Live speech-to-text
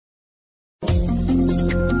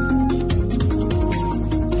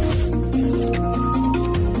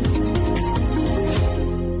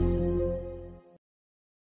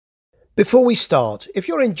Before we start, if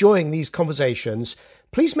you're enjoying these conversations,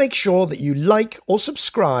 please make sure that you like or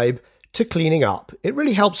subscribe to Cleaning Up. It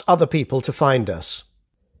really helps other people to find us.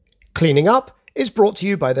 Cleaning Up is brought to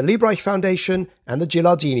you by the Liebreich Foundation and the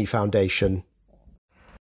Gilardini Foundation.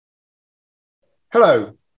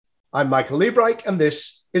 Hello, I'm Michael Liebreich and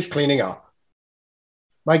this is Cleaning Up.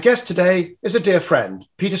 My guest today is a dear friend,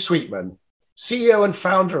 Peter Sweatman, CEO and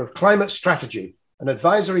founder of Climate Strategy, an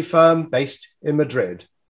advisory firm based in Madrid.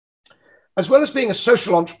 As well as being a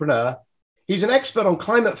social entrepreneur, he's an expert on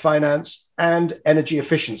climate finance and energy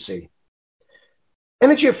efficiency.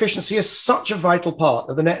 Energy efficiency is such a vital part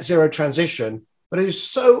of the net zero transition, but it is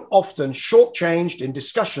so often shortchanged in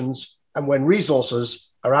discussions and when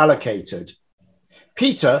resources are allocated.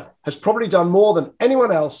 Peter has probably done more than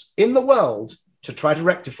anyone else in the world to try to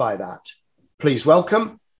rectify that. Please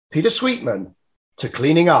welcome Peter Sweatman to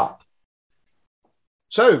Cleaning Up.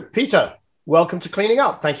 So, Peter, welcome to Cleaning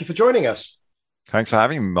Up. Thank you for joining us. Thanks for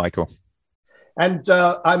having me, Michael. And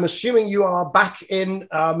I'm assuming you are back in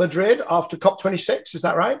Madrid after COP26, is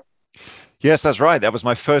that right? Yes, that's right. That was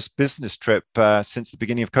my first business trip since the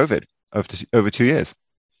beginning of COVID, over 2 years.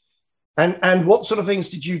 And what sort of things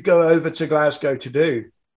did you go over to Glasgow to do?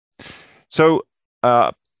 So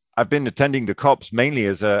I've been attending the COPs mainly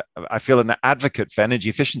as I feel an advocate for energy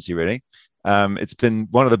efficiency, really. It's been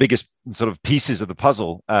one of the biggest sort of pieces of the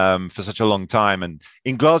puzzle for such a long time. And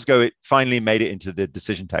in Glasgow, it finally made it into the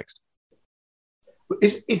decision text.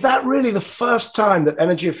 Is that really the first time that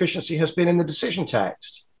energy efficiency has been in the decision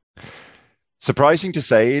text? Surprising to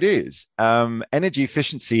say, it is. Energy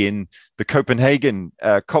efficiency in the Copenhagen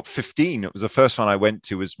COP15, it was the first one I went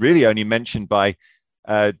to, was really only mentioned by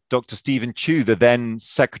Dr. Stephen Chu, the then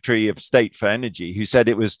Secretary of State for Energy, who said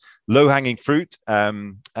it was low-hanging fruit,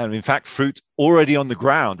 and in fact, fruit already on the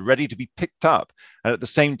ground, ready to be picked up. And at the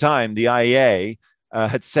same time, the IEA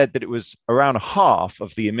had said that it was around half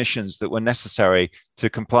of the emissions that were necessary to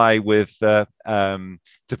comply with a 2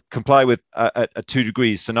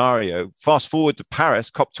 degrees scenario. Fast forward to Paris,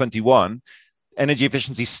 COP21, energy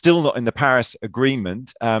efficiency still not in the Paris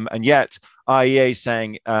Agreement, and yet IEA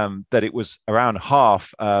saying that it was around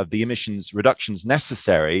half the emissions reductions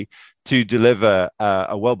necessary to deliver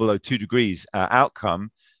a well below 2 degrees outcome.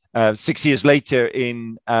 6 years later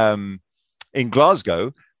in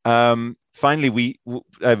Glasgow, finally,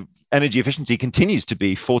 energy efficiency continues to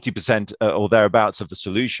be 40% or thereabouts of the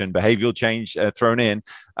solution. Behavioral change thrown in,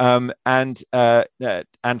 and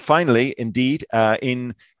finally, indeed,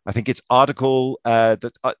 in I think it's Article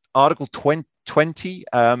 20.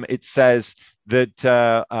 It says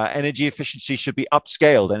that energy efficiency should be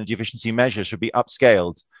upscaled. Energy efficiency measures should be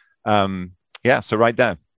upscaled. So right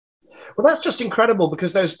there. Well, that's just incredible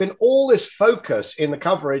because there's been all this focus in the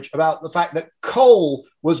coverage about the fact that coal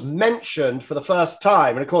was mentioned for the first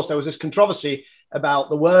time. And of course, there was this controversy about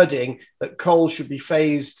the wording that coal should be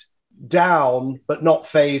phased down, but not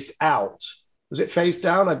phased out. Was it phased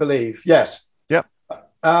down, I believe? Yes. Yep.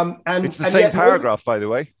 And it's the same paragraph, by the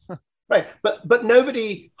way. Right. But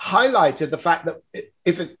nobody highlighted the fact that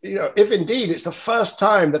if indeed it's the first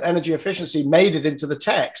time that energy efficiency made it into the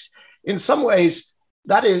text, in some ways,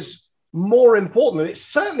 that is more important. It's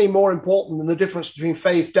certainly more important than the difference between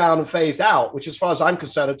phased down and phased out, which, as far as I'm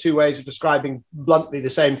concerned, are two ways of describing bluntly the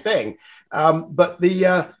same thing. But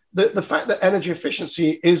the fact that energy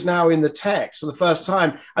efficiency is now in the text for the first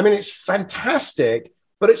time, I mean, it's fantastic.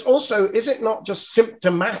 But it's also, is it not just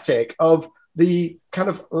symptomatic of the kind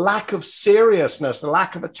of lack of seriousness, the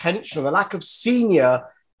lack of attention, the lack of senior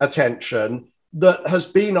attention that has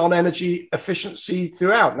been on energy efficiency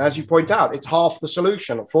throughout? And as you point out, it's half the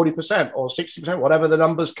solution, or 40% or 60%, whatever the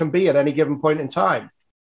numbers can be at any given point in time.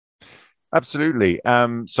 Absolutely.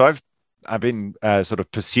 So I've been sort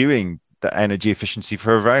of pursuing the energy efficiency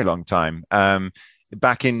for a very long time.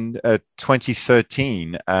 Back in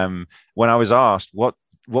 2013, when I was asked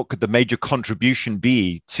what could the major contribution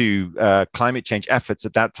be to climate change efforts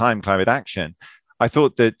at that time, climate action, I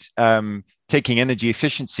thought that taking energy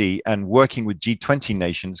efficiency and working with G20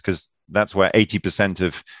 nations, because that's where 80%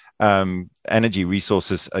 of energy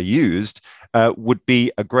resources are used, would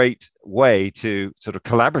be a great way to sort of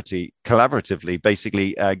collaboratively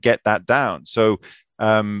basically get that down. So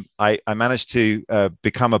I managed to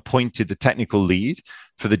become appointed the technical lead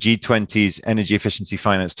for the G20's Energy Efficiency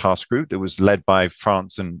Finance Task Group that was led by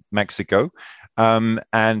France and Mexico.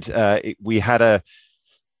 We had a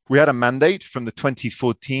mandate from the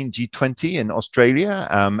 2014 G20 in Australia,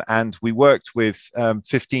 and we worked with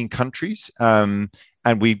 15 countries. And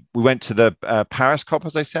we went to the Paris COP,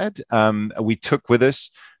 as I said. We took with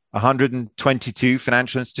us 122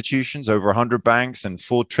 financial institutions, over 100 banks, and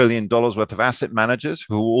 $4 trillion worth of asset managers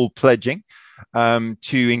who are all pledging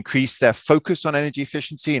to increase their focus on energy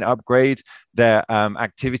efficiency and upgrade their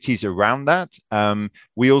activities around that.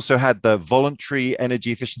 We also had the voluntary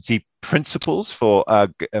energy efficiency principles for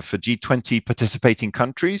G20 participating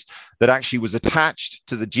countries that actually was attached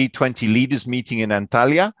to the G20 leaders meeting in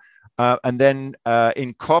Antalya. And then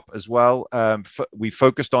in COP as well, we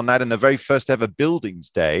focused on that in the very first ever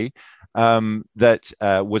Buildings Day that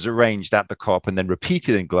was arranged at the COP and then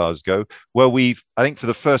repeated in Glasgow, where we've, I think for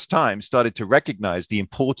the first time, started to recognize the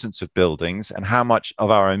importance of buildings and how much of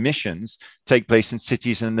our emissions take place in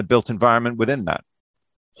cities and in the built environment within that.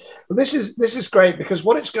 Well, this is great, because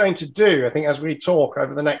what it's going to do, I think, as we talk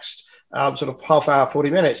over the next sort of half hour, 40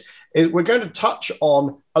 minutes, is we're going to touch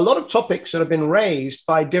on a lot of topics that have been raised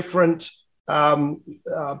by different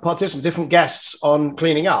participants, different guests on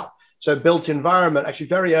cleaning up. So built environment, actually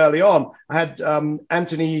very early on, I had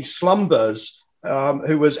Anthony Slumbers,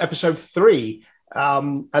 who was episode 3.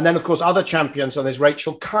 And then, of course, other champions on this,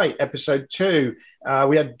 Rachel Kite, episode 2.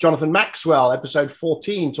 We had Jonathan Maxwell, episode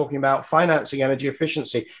 14, talking about financing energy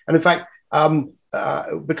efficiency. And in fact,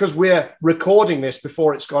 because we're recording this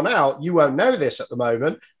before it's gone out, you won't know this at the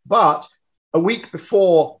moment, but a week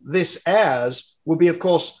before this airs will be, of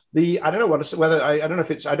course, I don't know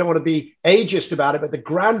I don't want to be ageist about it, but the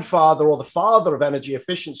grandfather or the father of energy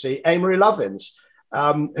efficiency, Amory Lovins,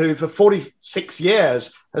 who for 46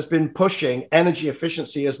 years has been pushing energy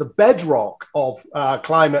efficiency as the bedrock of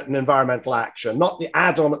climate and environmental action, not the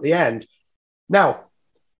add-on at the end. Now,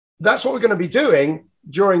 that's what we're going to be doing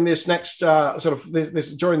during this next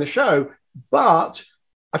during the show. But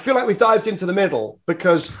I feel like we've dived into the middle,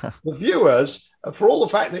 because the viewers, for all the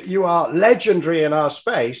fact that you are legendary in our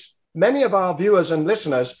space, many of our viewers and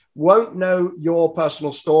listeners won't know your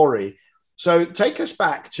personal story. So take us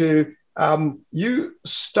back to you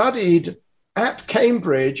studied at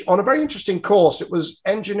Cambridge on a very interesting course. It was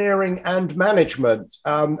engineering and management,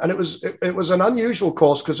 and it was an unusual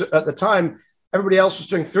course, because at the time everybody else was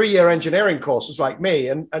doing 3-year engineering courses like me,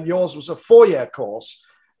 and yours was a 4-year course.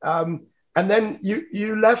 And then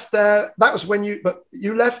you left there. That was when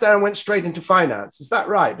you left there and went straight into finance. Is that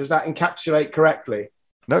right? Does that encapsulate correctly?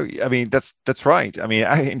 No, I mean, that's right. I mean,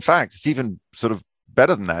 in fact, it's even sort of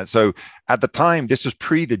better than that. So at the time, this was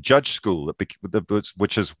pre the Judge School,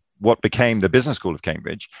 which is what became the Business School of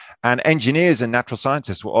Cambridge. And engineers and natural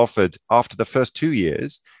scientists were offered, after the first 2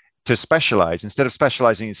 years, to specialize. Instead of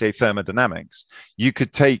specializing in, say, thermodynamics, you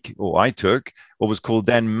could take, or I took, what was called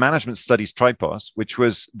then Management Studies Tripos, which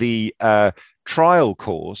was the trial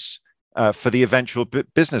course for the eventual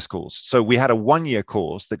business course. So we had a 1-year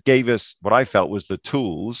course that gave us what I felt was the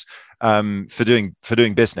tools for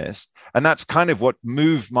doing business. And that's kind of what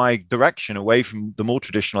moved my direction away from the more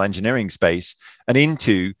traditional engineering space and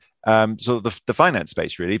into sort of the finance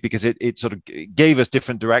space, really, because it sort of gave us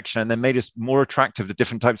different direction and then made us more attractive to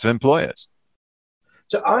different types of employers.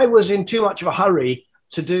 So I was in too much of a hurry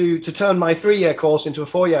to turn my 3-year course into a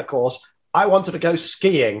 4-year course. I wanted to go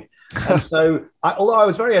skiing. And so although I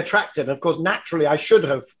was very attracted, and of course, naturally, I should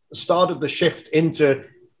have started the shift into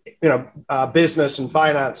business and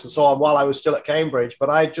finance and so on while I was still at Cambridge. But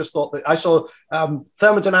I just thought that I saw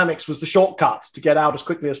thermodynamics was the shortcut to get out as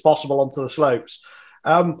quickly as possible onto the slopes.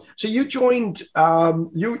 So you joined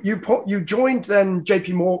you joined then JP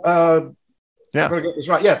Morgan. Yeah, I'm going to get this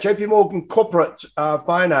right. Yeah, JP Morgan Corporate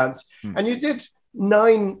Finance, and you did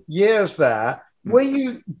 9 years there. Were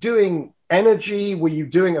you doing energy? Were you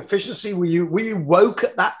doing efficiency? Were you woke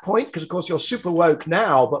at that point? Because of course you're super woke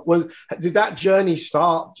now. But did that journey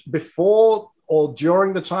start before or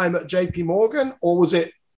during the time at JP Morgan, or was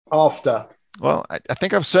it after? Well, I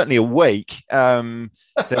think I was certainly awake. There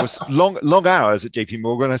was long hours at JP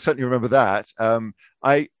Morgan. I certainly remember that.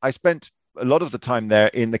 I spent a lot of the time there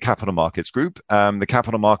in the capital markets group. The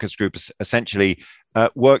capital markets group essentially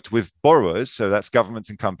worked with borrowers, so that's governments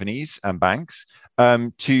and companies and banks,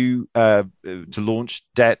 to launch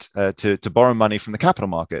debt, to borrow money from the capital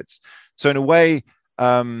markets. So in a way,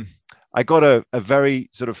 I got a very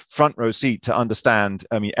sort of front row seat to understand,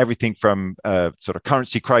 I mean, everything from sort of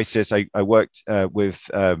currency crisis. I worked with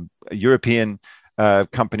European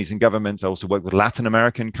companies and governments. I also worked with Latin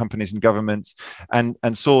American companies and governments, and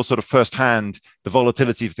saw sort of firsthand the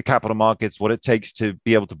volatility of the capital markets, what it takes to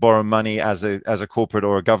be able to borrow money as a corporate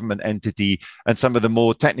or a government entity, and some of the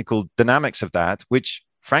more technical dynamics of that, which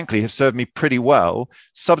frankly have served me pretty well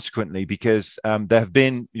subsequently, because there have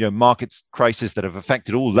been markets crises that have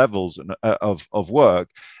affected all levels of work.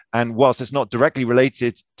 And whilst it's not directly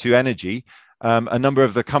related to energy, A number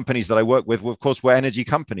of the companies that I work with, of course, were energy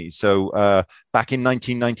companies. So back in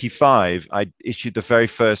 1995, I issued the very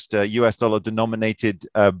first US dollar denominated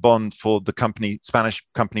bond for the Spanish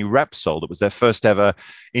company Repsol. It was their first ever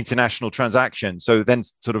international transaction. So then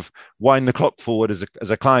sort of wind the clock forward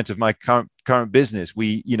as a client of my current business,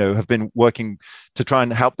 we have been working to try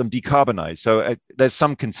and help them decarbonize. So there's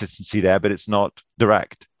some consistency there, but it's not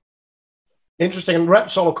direct. Interesting. And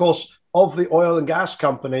Repsol, of course, of the oil and gas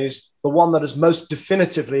companies, the one that has most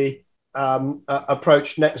definitively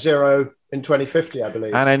approached net zero in 2050, I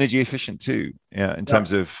believe. And energy efficient too, in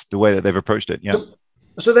terms of the way that they've approached it. Yeah.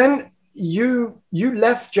 So then you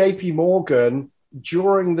left JP Morgan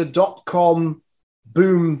during the dot-com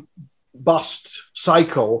boom bust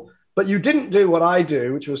cycle, but you didn't do what I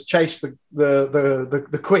do, which was chase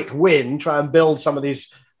the quick win, try and build some of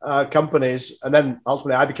these companies, and then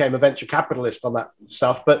ultimately I became a venture capitalist on that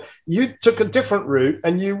stuff. But you took a different route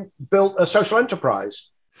and you built a social enterprise.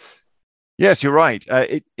 Yes, you're right.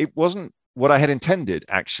 It wasn't what I had intended,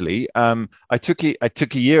 actually. I took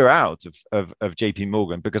a year out of JP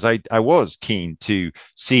Morgan because I was keen to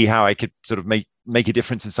see how I could sort of make a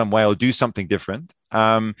difference in some way or do something different.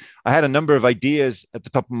 I had a number of ideas at the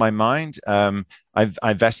top of my mind. I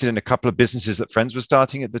invested in a couple of businesses that friends were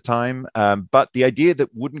starting at the time. But the idea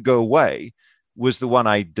that wouldn't go away was the one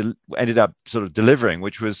I ended up sort of delivering,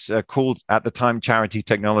 which was called at the time Charity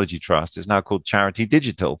Technology Trust. It's now called Charity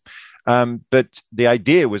Digital. But the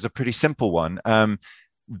idea was a pretty simple one. A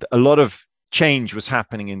lot of change was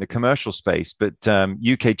happening in the commercial space, but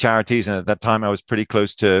UK charities, and at that time I was pretty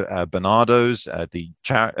close to Barnardo's, the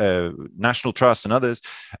National Trust and others,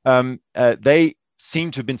 they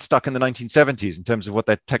seem to have been stuck in the 1970s in terms of what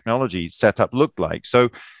their technology setup looked like. So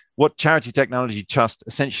what Charity Technology Trust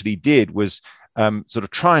essentially did was sort of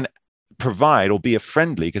try and provide or be a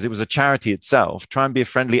friendly, because it was a charity itself, try and be a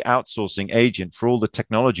friendly outsourcing agent for all the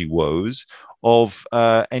technology woes of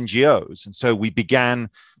NGOs. And so we began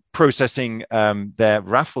processing their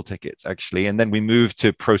raffle tickets, actually, and then we moved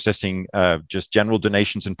to processing just general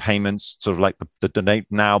donations and payments, sort of like the donate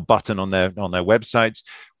now button on their websites.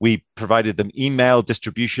 We provided them email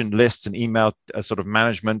distribution lists and email sort of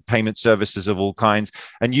management payment services of all kinds,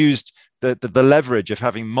 and used the leverage of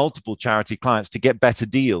having multiple charity clients to get better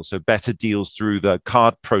deals. So better deals through the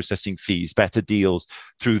card processing fees, better deals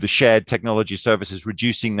through the shared technology services,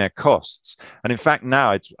 reducing their costs. And in fact,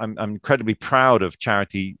 now I'm incredibly proud of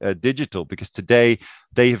Charity Digital, because today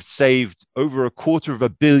they have saved over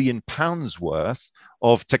 £250 million worth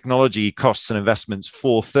of technology costs and investments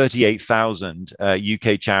for 38,000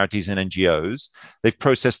 UK charities and NGOs. They've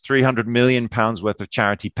processed £300 million worth of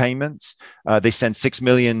charity payments. They send 6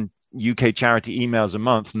 million UK charity emails a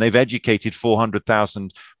month, and they've educated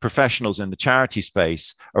 400,000 professionals in the charity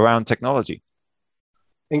space around technology.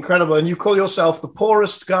 Incredible. And you call yourself the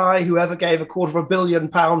poorest guy who ever gave £250 million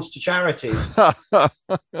to charities.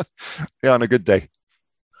 Yeah, on a good day.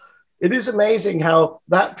 It is amazing how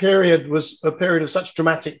that period was a period of such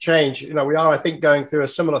dramatic change. We are, I think, going through a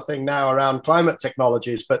similar thing now around climate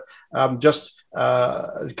technologies, but just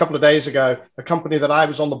a couple of days ago, a company that I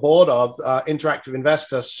was on the board of, Interactive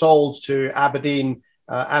Investor, sold to Aberdeen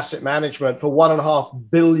Asset Management for £1.5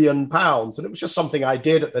 billion, and it was just something I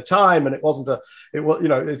did at the time, and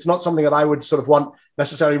it's not something that I would sort of want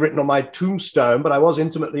necessarily written on my tombstone, but I was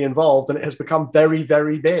intimately involved, and it has become very,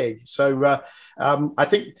 very big. So I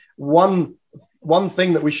think one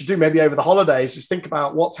thing that we should do maybe over the holidays is think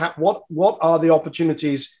about what are the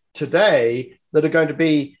opportunities today that are going to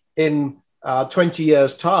be in 20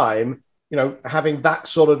 years' time, having that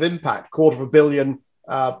sort of impact. £250 million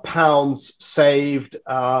saved,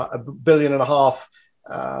 £1.5 billion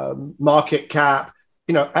market cap,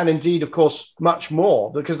 and indeed, of course, much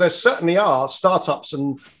more, because there certainly are startups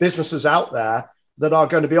and businesses out there that are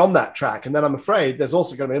going to be on that track. And then I'm afraid there's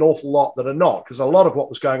also going to be an awful lot that are not, because a lot of what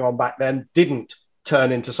was going on back then didn't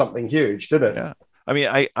turn into something huge, did it? Yeah. I mean,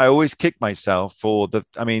 I always kick myself for the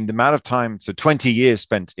amount of time, so 20 years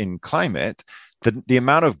spent in climate, the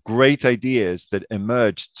amount of great ideas that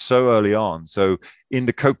emerged so early on. So in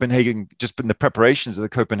the Copenhagen, just in the preparations of the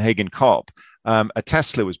Copenhagen COP, a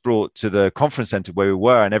Tesla was brought to the conference center where we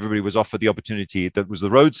were, and everybody was offered the opportunity. That was the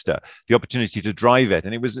Roadster, the opportunity to drive it,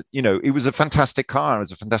 and it was a fantastic car. It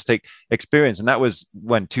was a fantastic experience, and that was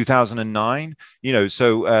when 2009.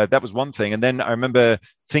 So that was one thing. And then I remember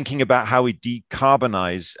thinking about how we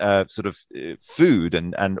decarbonize food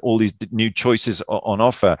and all these new choices on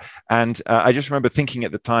offer. And I just remember thinking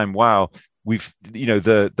at the time, wow,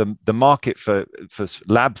 the market for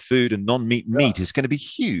lab food and non-meat meat is going to be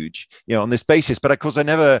huge, on this basis. But of course, I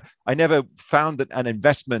never found that an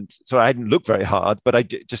investment. So I didn't look very hard, but I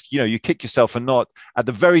just, you kick yourself for not at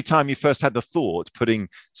the very time you first had the thought, putting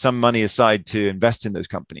some money aside to invest in those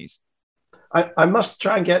companies. I must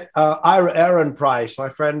try and get Ira Ehrenpreis, my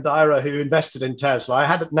friend Ira, who invested in Tesla. I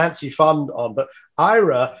had Nancy Fund on, but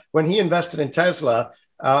Ira, when he invested in Tesla,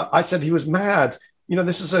 I said he was mad.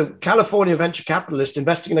 This is a California venture capitalist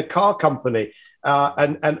investing in a car company.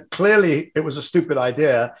 And clearly it was a stupid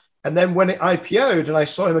idea. And then when it IPO'd and I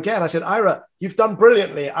saw him again, I said, Ira, you've done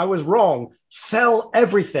brilliantly. I was wrong. Sell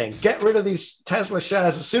everything. Get rid of these Tesla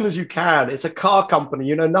shares as soon as you can. It's a car company.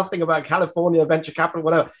 You know nothing about California venture capital,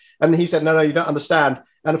 whatever. And he said, no, you don't understand.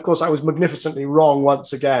 And of course, I was magnificently wrong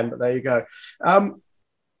once again. But there you go.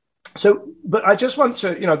 But I just want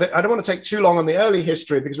to, I don't want to take too long on the early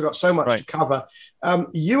history because we've got so much to cover.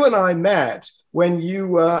 You and I met when you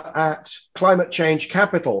were at Climate Change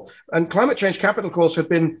Capital. And Climate Change Capital, of course, had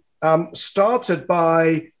been started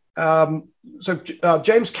by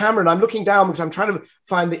James Cameron. I'm looking down because I'm trying to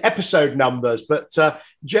find the episode numbers, but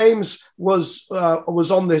James was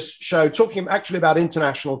on this show talking actually about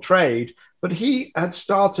international trade. But he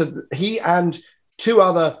and two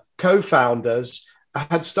other co-founders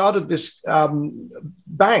had started this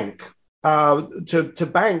bank to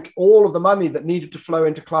bank all of the money that needed to flow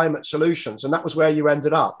into climate solutions, and that was where you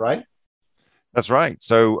ended up, right? That's right.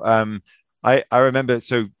 So I remember.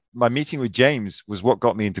 So my meeting with James was what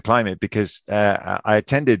got me into climate, because I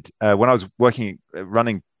attended when I was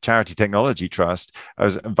running Charity Technology Trust. I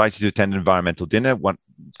was invited to attend an environmental dinner. A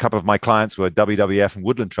couple of my clients were WWF and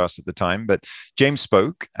Woodland Trust at the time, but James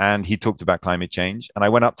spoke and he talked about climate change. And I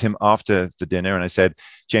went up to him after the dinner and I said,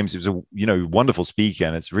 James, it was a wonderful speaker,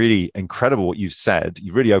 and it's really incredible what you've said.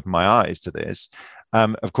 You really opened my eyes to this.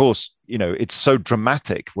 Of course, it's so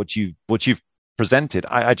dramatic what you've presented.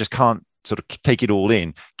 I just can't sort of take it all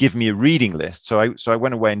in. Give me a reading list. So I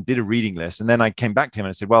went away and did a reading list, and then I came back to him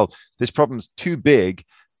and I said, well, this problem's too big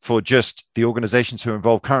for just the organizations who are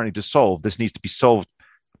involved currently to solve. This needs to be solved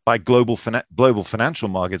by global financial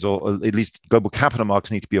markets, or at least global capital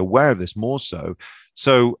markets need to be aware of this more so.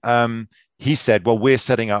 So he said, well, we're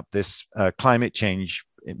setting up this climate change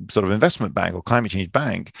sort of investment bank or climate change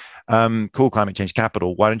bank called Climate Change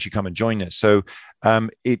Capital. Why don't you come and join us? So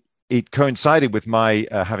it coincided with my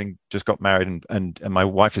having just got married, and my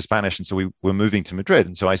wife is Spanish, and so we were moving to Madrid.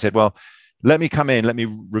 And so I said, well, let me come in, let me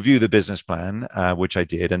review the business plan, which I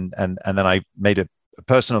did, and then I made a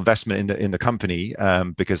personal investment in the company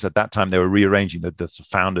because at that time they were rearranging the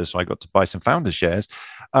founders, so I got to buy some founder shares,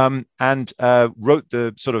 and wrote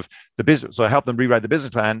the business. So I helped them rewrite the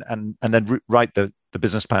business plan and then write the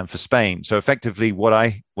business plan for Spain. So effectively, what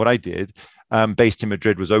I did, based in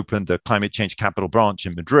Madrid, was open the Climate Change Capital branch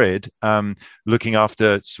in Madrid, looking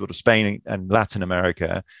after sort of Spain and Latin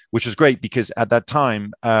America, which was great because at that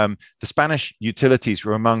time, the Spanish utilities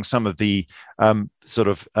were among some of the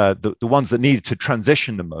the ones that needed to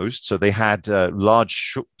transition the most. So they had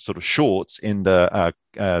large shorts in the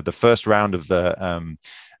first round of the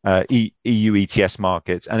EU ETS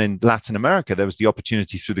markets. And in Latin America, there was the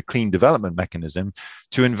opportunity through the clean development mechanism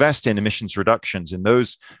to invest in emissions reductions in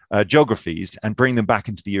those geographies and bring them back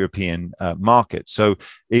into the European market. So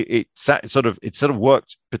it sort of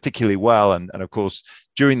worked particularly well. And of course,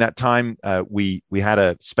 during that time,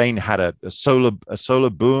 Spain had a solar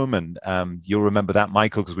boom, and you'll remember that,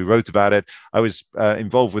 Michael, because we wrote about it. I was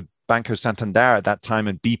involved with Banco Santander at that time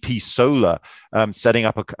and BP Solar, setting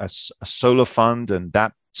up a solar fund, and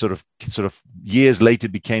that sort of years later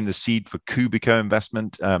became the seed for Cubico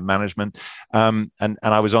Investment Management, and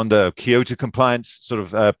I was on the Kyoto compliance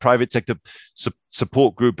sort of private sector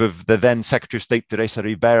support group of the then Secretary of State Teresa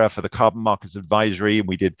Rivera for the carbon markets advisory, and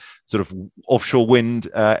we did sort of offshore wind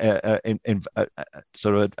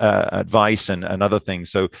advice and other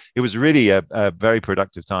things. So it was really a very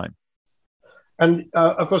productive time. And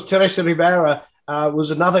of course, Teresa Rivera was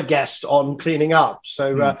another guest on Cleaning Up.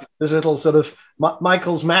 So there's a little sort of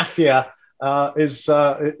Michael's Mafia is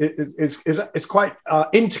quite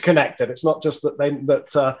interconnected. It's not just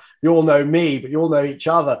that you all know me, but you all know each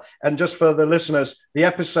other. And just for the listeners, the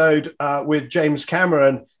episode with James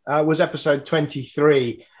Cameron was episode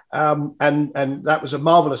 23. And that was a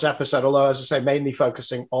marvelous episode, although, as I say, mainly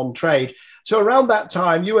focusing on trade. So around that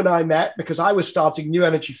time, you and I met because I was starting New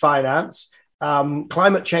Energy Finance.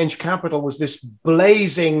 Climate Change Capital was this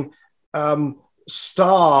blazing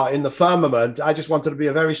star in the firmament. I just wanted to be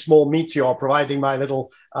a very small meteor providing my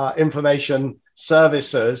little information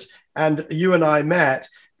services. And you and I met.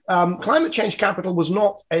 climate change capital was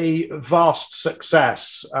not a vast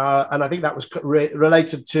success. And I think that was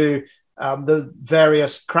related to the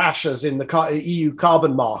various crashes in the EU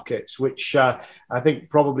carbon markets, which I think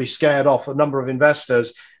probably scared off a number of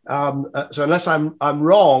investors. So unless I'm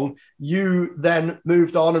wrong, you then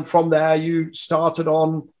moved on, and from there you started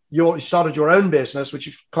your own business, which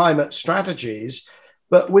is Climate Strategies,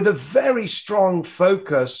 but with a very strong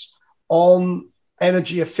focus on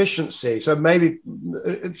energy efficiency. So maybe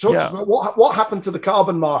talk about what happened to the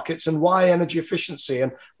carbon markets and why energy efficiency,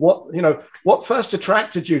 and what first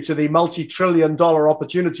attracted you to the multi-trillion-dollar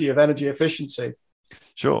opportunity of energy efficiency.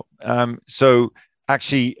 Sure. So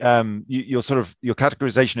actually, your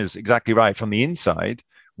categorization is exactly right. From the inside,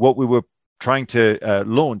 what we were trying to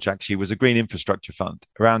launch actually was a green infrastructure fund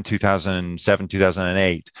around 2007,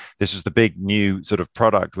 2008. This was the big new sort of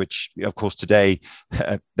product, which of course today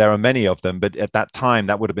there are many of them, but at that time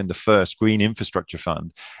that would have been the first green infrastructure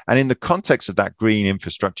fund. And in the context of that green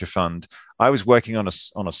infrastructure fund, I was working on a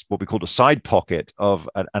what we called a side pocket of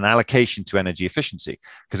an allocation to energy efficiency,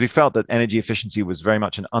 because we felt that energy efficiency was very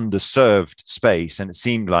much an underserved space, and it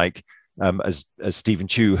seemed like as Stephen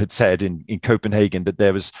Chu had said in Copenhagen, that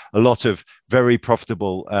there was a lot of very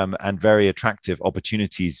profitable and very attractive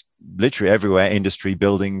opportunities literally everywhere, industry,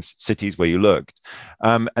 buildings, cities, where you looked.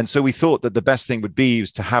 And so we thought that the best thing would be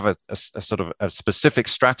was to have a sort of a specific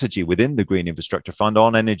strategy within the Green Infrastructure Fund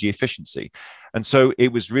on energy efficiency. And so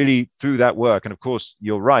it was really through that work. And of course,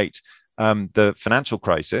 you're right. The financial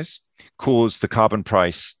crisis caused the carbon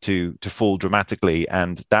price to fall dramatically,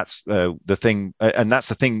 and that's the thing. And that's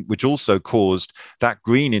the thing which also caused that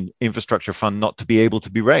green infrastructure fund not to be able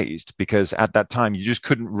to be raised, because at that time you just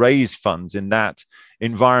couldn't raise funds in that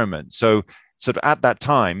environment. So sort of at that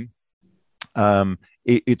time,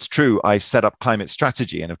 it's true, I set up Climate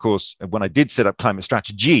Strategy, and of course, when I did set up Climate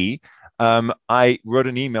Strategy, I wrote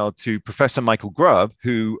an email to Professor Michael Grubb,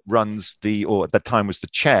 who runs or at that time was the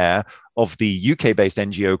chair of the UK-based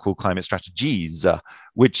NGO called Climate Strategies,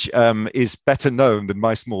 which is better known than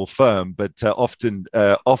my small firm, but often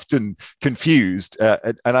confused,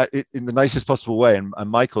 in the nicest possible way. And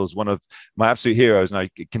Michael's one of my absolute heroes, and I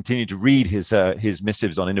continue to read his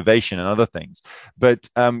missives on innovation and other things. But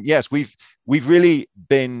yes, we've really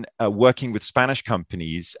been working with Spanish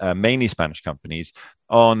companies, mainly Spanish companies,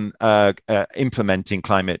 on implementing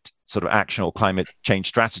climate sort of action or climate change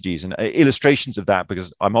strategies, and illustrations of that,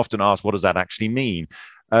 because I'm often asked, what does that actually mean?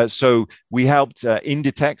 So we helped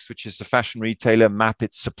Inditex, which is a fashion retailer, map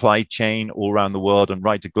its supply chain all around the world and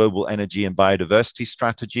write a global energy and biodiversity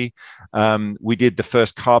strategy. We did the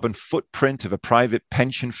first carbon footprint of a private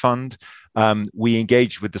pension fund. We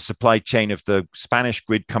engaged with the supply chain of the Spanish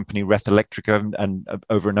grid company Red Eléctrica and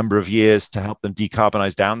over a number of years to help them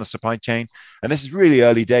decarbonize down the supply chain. And this is really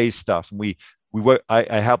early days stuff. And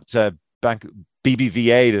I helped bank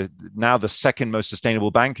BBVA, now the second most sustainable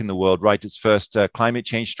bank in the world, write its first climate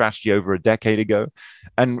change strategy over a decade ago.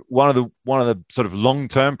 And one of the sort of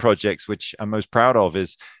long-term projects which I'm most proud of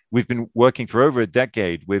is we've been working for over a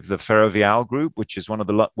decade with the Ferrovial Group, which is one of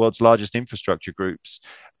the world's largest infrastructure groups.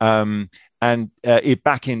 Back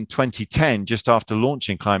in 2010, just after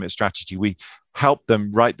launching Climate Strategy, we helped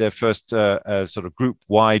them write their first sort of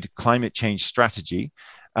group-wide climate change strategy.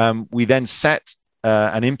 We then set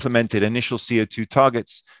and implemented initial CO2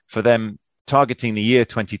 targets for them, targeting the year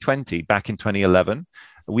 2020 back in 2011.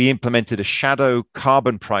 We implemented a shadow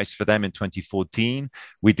carbon price for them in 2014.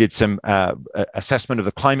 We did some assessment of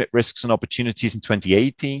the climate risks and opportunities in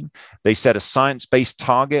 2018. They set a science-based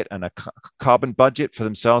target and a carbon budget for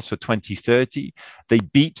themselves for 2030. They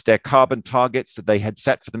beat their carbon targets that they had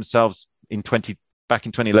set for themselves back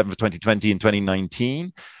in 2011 for 2020 and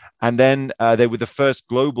 2019. And then they were the first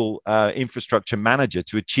global infrastructure manager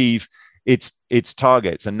to achieve its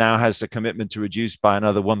targets, and now has a commitment to reduce by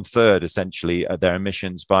another 1/3, essentially, their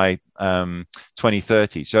emissions by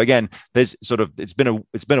 2030. So again, there's it's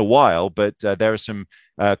been a while, but there are some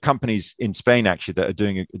companies in Spain actually that are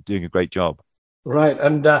doing a great job. Right,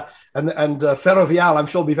 and Ferrovial, I'm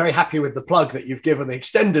sure, will be very happy with the plug that you've given, the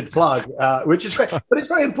extended plug, which is great. But it's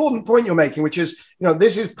a very important point you're making, which is,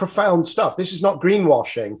 this is profound stuff. This is not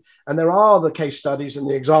greenwashing. And there are the case studies and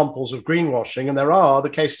the examples of greenwashing, and there are the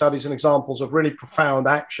case studies and examples of really profound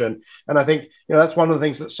action. And I think, that's one of the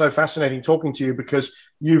things that's so fascinating talking to you, because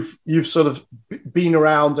you've sort of been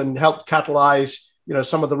around and helped catalyze,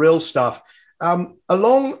 some of the real stuff.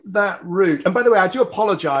 Along that route, and by the way, I do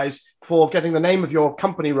apologize for getting the name of your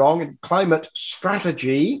company wrong. Climate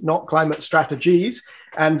Strategy, not Climate Strategies.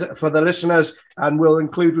 And for the listeners, and we'll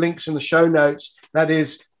include links in the show notes, that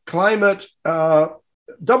is Climate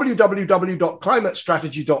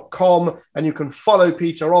www.climatestrategy.com, and you can follow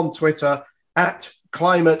Peter on Twitter at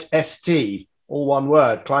ClimateST, all one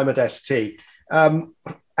word, ClimateST.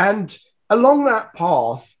 And along that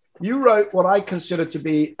path, you wrote what I consider to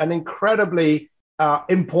be an incredibly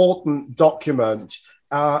important document.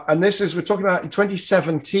 And this is, we're talking about in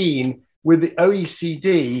 2017 with the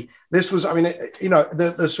OECD. This was, I mean,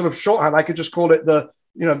 the sort of shorthand, I could just call it the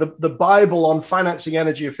Bible on financing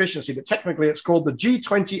energy efficiency, but technically it's called the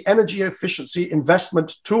G20 Energy Efficiency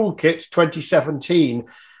Investment Toolkit 2017.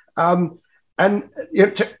 How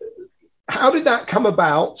did that come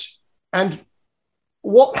about, and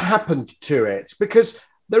what happened to it? Because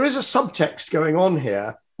there is a subtext going on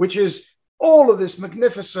here, which is all of this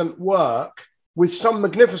magnificent work with some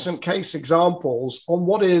magnificent case examples on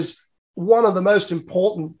what is one of the most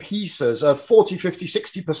important pieces of 40, 50,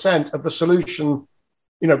 60% of the solution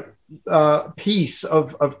piece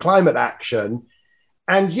of climate action.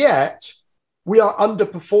 And yet we are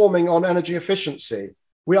underperforming on energy efficiency.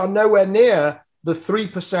 We are nowhere near the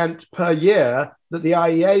 3% per year that the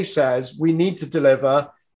IEA says we need to deliver.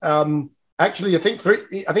 Actually, I think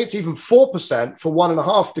it's even 4% for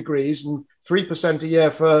 1.5 degrees and 3% a year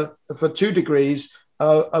for 2 degrees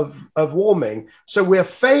of warming. So we're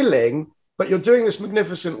failing, but you're doing this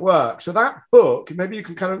magnificent work. So that book, maybe you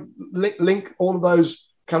can kind of link all of those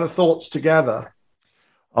kind of thoughts together.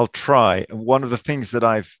 I'll try. One of the things that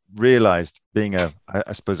I've realized, being I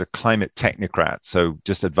suppose a climate technocrat, so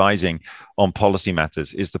just advising on policy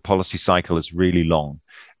matters, is the policy cycle is really long.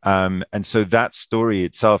 And so that story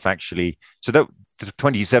itself actually, so that the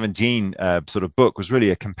 2017 sort of book was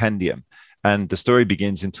really a compendium. And the story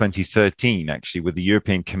begins in 2013, actually, with the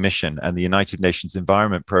European Commission and the United Nations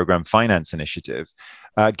Environment Programme Finance Initiative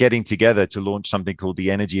getting together to launch something called the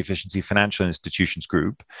Energy Efficiency Financial Institutions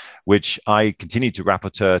Group, which I continue to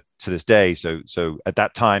rapporteur to this day. So at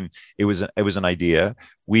that time, it was an idea.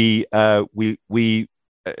 The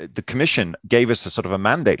Commission gave us a sort of a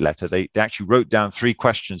mandate letter. They actually wrote down 3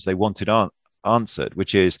 questions they wanted answered,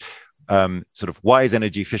 which is, sort of why is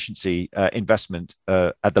energy efficiency investment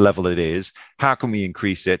at the level it is? How can we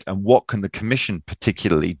increase it? And what can the Commission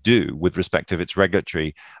particularly do with respect to its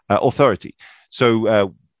regulatory authority? So I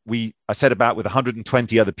set about with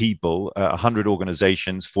 120 other people, 100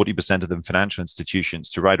 organizations, 40% of them financial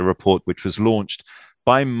institutions, to write a report which was launched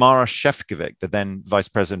by Mara Šefčovič, the then vice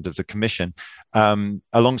president of the Commission,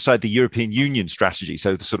 alongside the European Union strategy.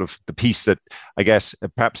 So the sort of the piece that I guess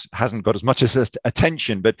perhaps hasn't got as much as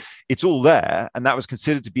attention, but it's all there. And that was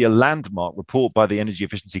considered to be a landmark report by the energy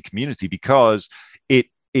efficiency community, because it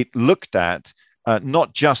looked at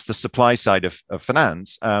not just the supply side of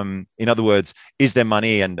finance. In other words, is there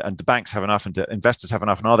money, and do banks have enough, and do investors have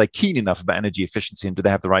enough, and are they keen enough about energy efficiency, and do they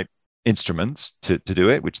have the right instruments to do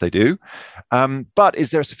it, which they do. But is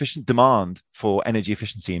there a sufficient demand for energy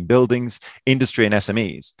efficiency in buildings, industry, and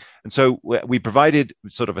SMEs? And so we provided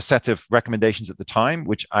sort of a set of recommendations at the time,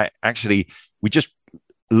 which we just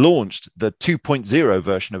launched the 2.0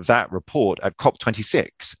 version of that report at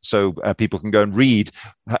COP26. So people can go and read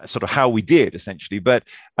sort of how we did, essentially. But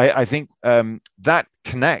I think that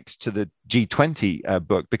connects to the G20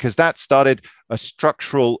 book, because that started a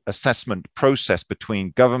structural assessment process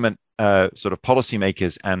between government sort of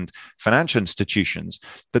policymakers and financial institutions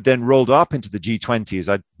that then rolled up into the G20, as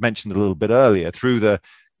I mentioned a little bit earlier, through the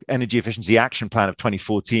Energy Efficiency Action Plan of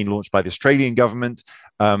 2014, launched by the Australian government.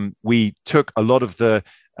 We took a lot of the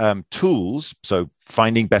tools, so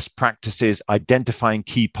finding best practices, identifying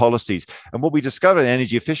key policies. And what we discovered in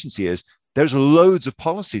energy efficiency is there's loads of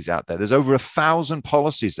policies out there. There's over 1,000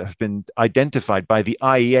 policies that have been identified by the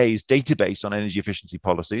IEA's database on energy efficiency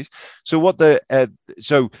policies. So the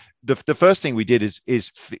first thing we did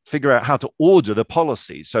is figure out how to order the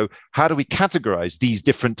policies. So how do we categorize these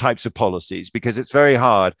different types of policies? Because it's very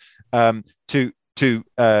hard to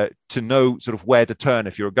know sort of where to turn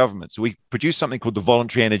if you're a government. So we produced something called the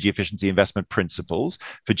Voluntary Energy Efficiency Investment Principles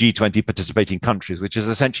for G20 participating countries, which is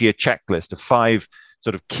essentially a checklist of 5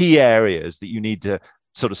 sort of key areas that you need to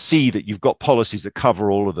sort of see that you've got policies that cover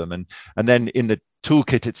all of them. And then in the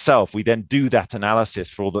toolkit itself, we then do that analysis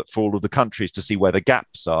for all of the countries to see where the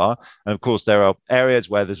gaps are. And of course, there are areas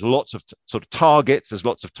where there's lots of sort of targets. There's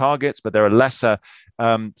lots of targets, but there are lesser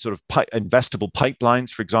sort of investable pipelines,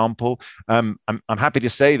 for example. I'm happy to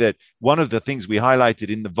say that one of the things we highlighted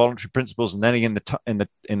in the voluntary principles and then in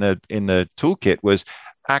the toolkit was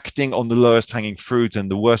acting on the lowest hanging fruit and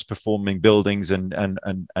the worst performing buildings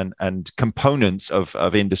and components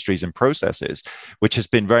of industries and processes, which has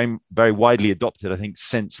been very, very widely adopted, I think,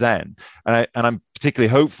 since then. And I'm particularly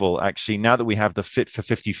hopeful, actually, now that we have the Fit for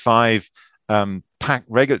 55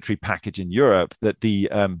 regulatory package in Europe that the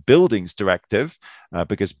buildings directive,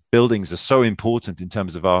 because buildings are so important in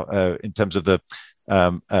terms of the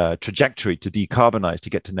trajectory to decarbonize to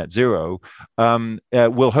get to net zero,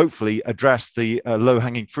 will hopefully address the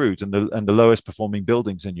low-hanging fruit and the lowest performing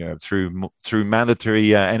buildings in Europe through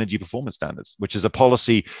mandatory energy performance standards, which is a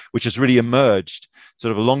policy which has really emerged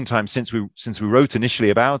sort of a long time since we wrote initially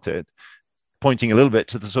about it, pointing a little bit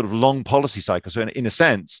to the sort of long policy cycle. So in a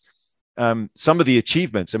sense, some of the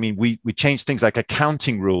achievements, I mean, we changed things like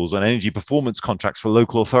accounting rules on energy performance contracts for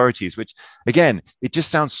local authorities, which again, it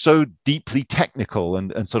just sounds so deeply technical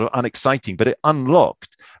and sort of unexciting, but it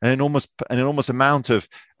unlocked an enormous amount of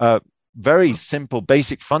very simple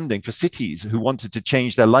basic funding for cities who wanted to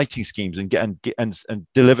change their lighting schemes and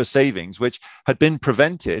deliver savings, which had been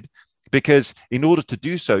prevented because in order to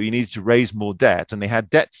do so, you needed to raise more debt, and they had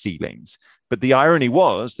debt ceilings. But the irony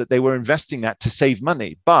was that they were investing that to save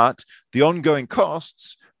money, but the ongoing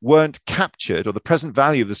costs weren't captured, or the present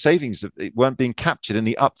value of the savings weren't being captured in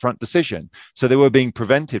the upfront decision. So they were being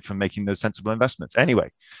prevented from making those sensible investments.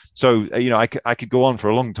 Anyway, so I could go on for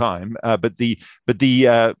a long time, but the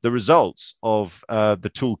results of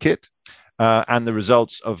the toolkit and the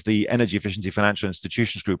results of the Energy Efficiency Financial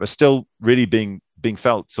Institutions Group are still really being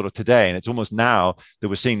felt sort of today, and it's almost now that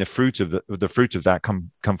we're seeing the fruit of that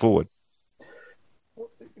come forward.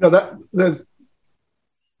 That there's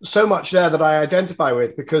so much there that I identify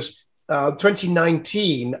with, because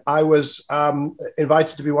 2019 I was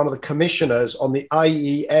invited to be one of the commissioners on the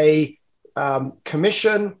IEA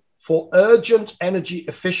Commission for Urgent Energy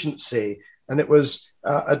Efficiency, and it was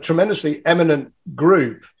a tremendously eminent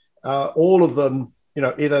group, all of them,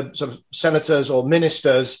 either sort of senators or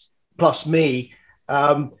ministers plus me.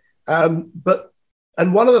 But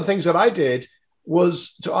one of the things that I did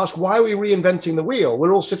was to ask, why are we reinventing the wheel?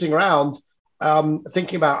 We're all sitting around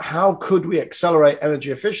thinking about how could we accelerate energy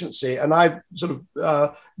efficiency. And I sort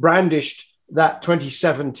of brandished that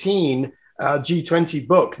 2017 G20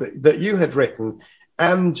 book that you had written.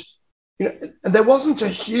 And there wasn't a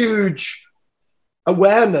huge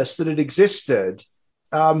awareness that it existed,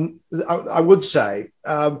 I would say,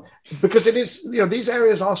 because it is, these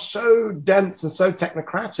areas are so dense and so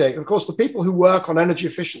technocratic. Of course, the people who work on energy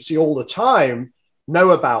efficiency all the time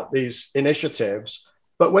know about these initiatives.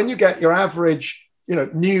 But when you get your average,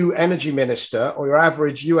 new energy minister or your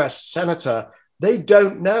average US senator, they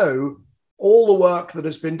don't know all the work that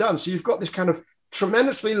has been done. So you've got this kind of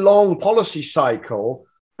tremendously long policy cycle,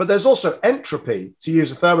 but there's also entropy, to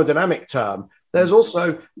use a thermodynamic term. There's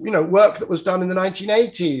also, work that was done in the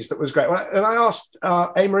 1980s that was great. And I asked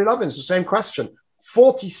Amory Lovins the same question.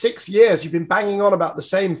 46 years, you've been banging on about the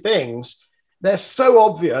same things. They're so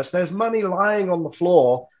obvious. There's money lying on the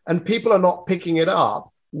floor and people are not picking it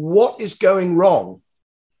up. What is going wrong?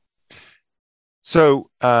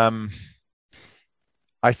 So I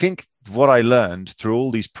think what I learned through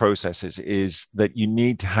all these processes is that you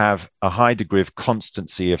need to have a high degree of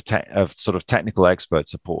constancy of sort of technical expert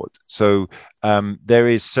support. So there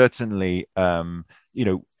is certainly,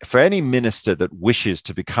 for any minister that wishes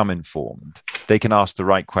to become informed, they can ask the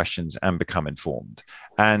right questions and become informed.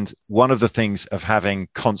 And one of the things of having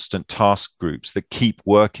constant task groups that keep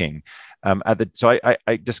working so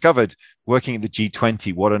I discovered working at the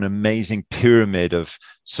G20, what an amazing pyramid of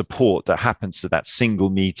support that happens to that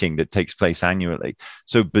single meeting that takes place annually.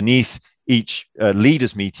 So beneath each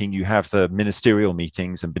leaders meeting, you have the ministerial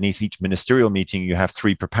meetings, and beneath each ministerial meeting, you have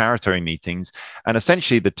 3 preparatory meetings. And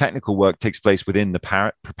essentially the technical work takes place within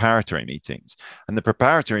the preparatory meetings. And the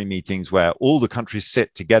preparatory meetings, where all the countries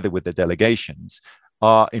sit together with their delegations,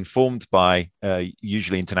 are informed by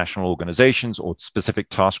usually international organizations or specific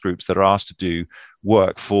task groups that are asked to do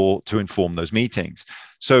work to inform those meetings.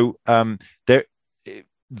 So the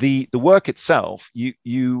work itself, you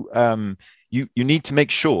need to make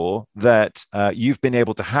sure that you've been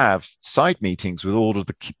able to have side meetings with all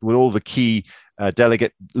the key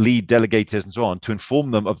lead delegators and so on, to inform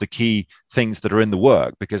them of the key things that are in the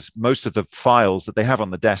work, because most of the files that they have on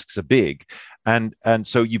the desks are big. And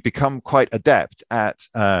so you become quite adept at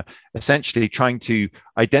essentially trying to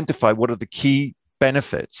identify what are the key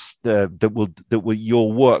benefits that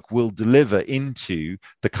your work will deliver into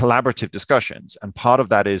the collaborative discussions. And part of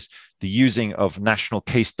that is the using of national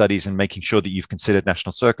case studies and making sure that you've considered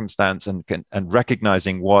national circumstance and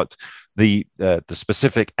recognizing what the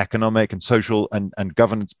specific economic and social and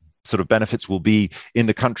governance sort of benefits will be in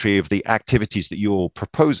the country of the activities that you're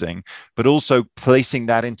proposing, but also placing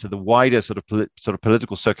that into the wider sort of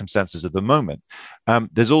political circumstances of the moment.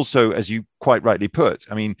 There's also, as you quite rightly put,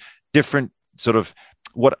 I mean, different sort of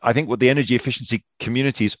what I think what the energy efficiency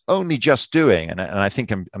community is only just doing, and I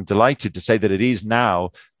think I'm delighted to say that it is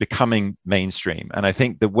now becoming mainstream. And I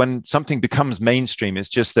think that when something becomes mainstream, it's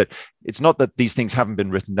just that it's not that these things haven't been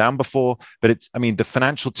written down before, but it's, I mean, the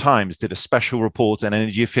Financial Times did a special report on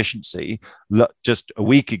energy efficiency just a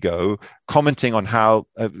week ago, commenting on how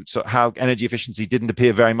energy efficiency didn't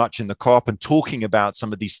appear very much in the COP and talking about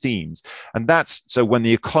some of these themes. And that's, so when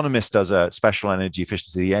The Economist does a special energy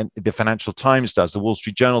efficiency, the Financial Times does, the Wall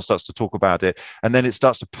Street Journal starts to talk about it, and then it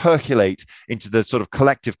starts to percolate into the sort of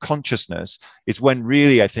collective consciousness, it's when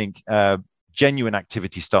really, I think, genuine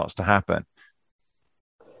activity starts to happen.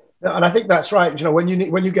 And I think that's right. You know, when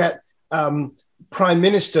you get prime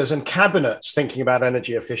ministers and cabinets thinking about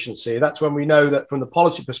energy efficiency, that's when we know that from the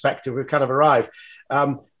policy perspective, we've kind of arrived.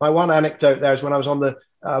 My one anecdote there is when I was on the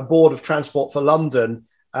board of Transport for London,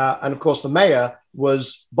 and of course the mayor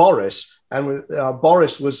was Boris, and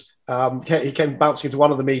Boris was he came bouncing into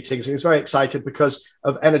one of the meetings. He was very excited because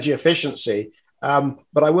of energy efficiency.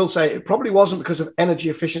 But I will say it probably wasn't because of energy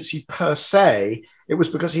efficiency per se. It was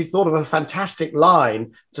because he thought of a fantastic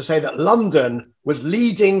line to say that London was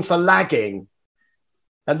leading for lagging.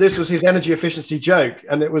 And this was his energy efficiency joke.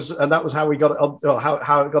 And that was how we got it on,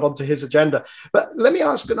 how it got onto his agenda. But let me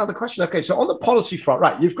ask another question. Okay, so on the policy front,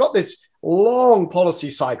 right, you've got this long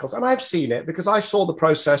policy cycles, and I've seen it because I saw the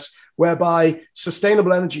process whereby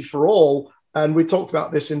sustainable energy for all, and we talked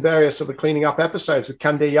about this in various of the cleaning up episodes with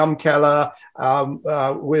Candy Yumkeller,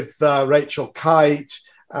 with Rachel Kite,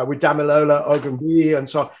 with Damilola Ogunbiyi, and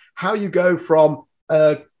so on. How you go from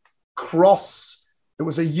it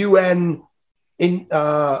was a UN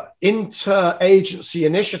interagency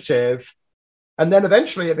initiative, and then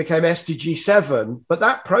eventually it became SDG 7. But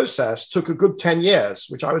that process took a good 10 years,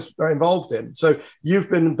 which I was very involved in. So you've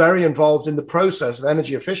been very involved in the process of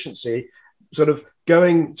energy efficiency, sort of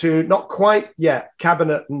going to not quite yet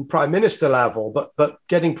cabinet and prime minister level, but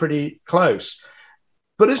getting pretty close.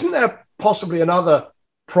 But isn't there possibly another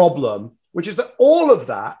problem, which is that all of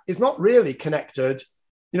that is not really connected?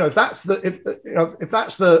 You know, if that's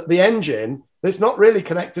the engine, it's not really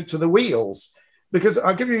connected to the wheels. Because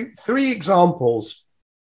I'll give you 3 examples.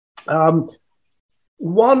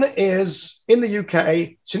 One is in the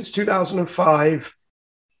UK, since 2005,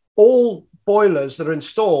 all boilers that are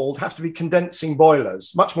installed have to be condensing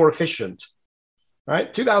boilers, much more efficient,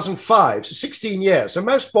 right? 2005, so 16 years. So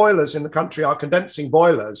most boilers in the country are condensing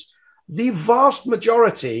boilers. The vast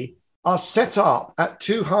majority are set up at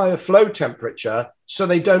too high a flow temperature, so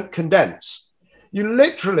they don't condense. You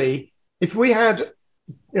literally, if we had,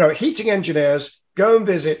 heating engineers go and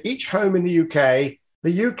visit each home in the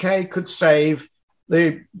UK could save,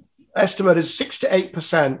 the estimate is 6 to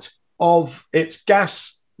 8% of its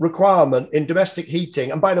gas requirement in domestic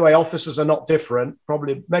heating. And by the way, offices are not different,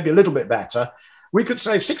 probably maybe a little bit better. We could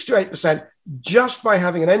save 6 to 8% just by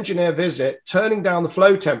having an engineer visit, turning down the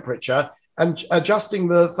flow temperature and adjusting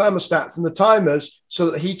the thermostats and the timers so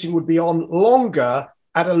that the heating would be on longer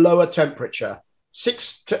at a lower temperature.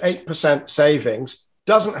 6 to 8% savings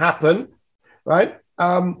doesn't happen, right?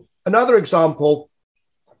 Another example,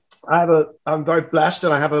 I'm very blessed,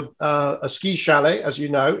 and I have a ski chalet, as you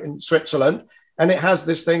know, in Switzerland, and it has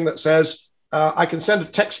this thing that says I can send a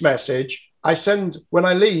text message. When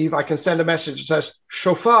I leave, I can send a message that says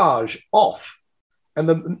chauffage off, and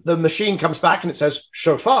the machine comes back and it says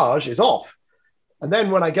chauffage is off. And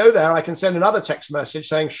then when I go there, I can send another text message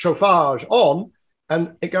saying chauffage on,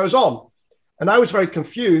 and it goes on. And I was very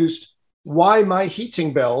confused why my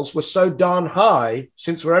heating bills were so darn high,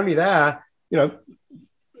 since we're only there,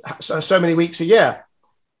 so many weeks a year.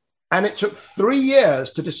 And it took 3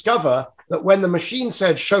 years to discover that when the machine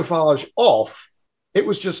said chauffage off, it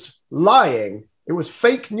was just lying. It was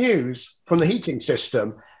fake news from the heating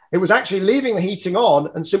system. It was actually leaving the heating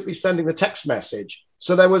on and simply sending the text message.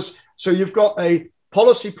 So you've got a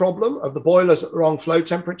policy problem of the boilers at the wrong flow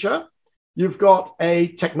temperature. You've got a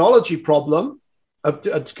technology problem, a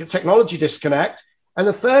technology disconnect. And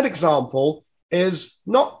the third example is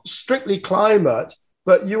not strictly climate,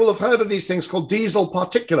 but you will have heard of these things called diesel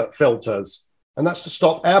particulate filters. And that's to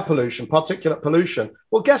stop air pollution, particulate pollution.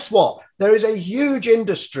 Well, guess what? There is a huge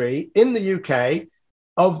industry in the UK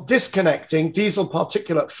of disconnecting diesel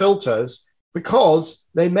particulate filters because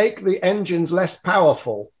they make the engines less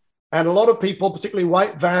powerful. And a lot of people, particularly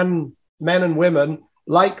white van men and women,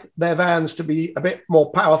 like their vans to be a bit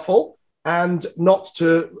more powerful and not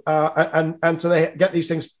to, and so they get these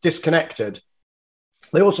things disconnected.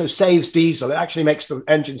 They also saves diesel. It actually makes the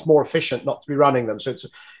engines more efficient not to be running them. So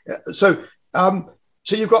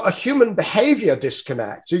you've got a human behavior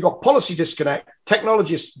disconnect. So you've got policy disconnect,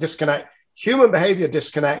 technology disconnect, human behavior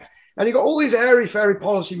disconnect. And you've got all these airy-fairy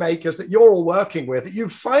policymakers that you're all working with that you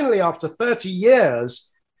finally, after 30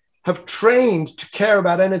 years, have trained to care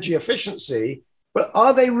about energy efficiency. But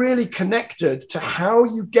are they really connected to how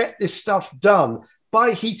you get this stuff done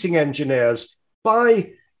by heating engineers,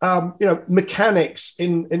 by mechanics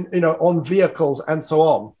on vehicles and so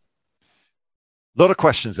on? A lot of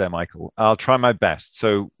questions there, Michael. I'll try my best.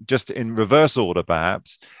 So just in reverse order,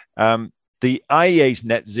 perhaps, the IEA's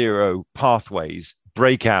net zero pathways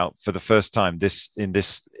break out for the first time in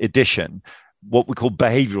this edition, what we call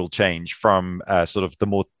behavioral change from sort of the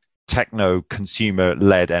more techno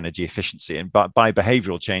consumer-led energy efficiency. And by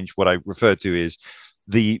behavioral change, what I refer to is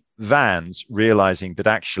the vans realizing that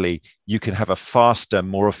actually you can have a faster,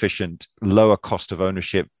 more efficient, lower cost of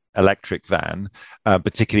ownership electric van,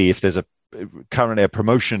 particularly if there's currently a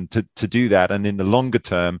promotion to do that. And in the longer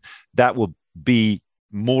term, that will be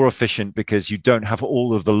more efficient because you don't have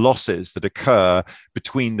all of the losses that occur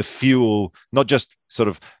between the fuel, not just sort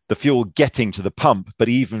of the fuel getting to the pump, but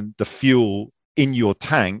even the fuel in your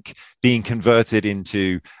tank being converted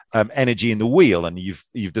into energy in the wheel. And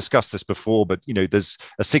you've discussed this before, but there's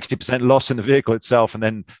a 60% loss in the vehicle itself, and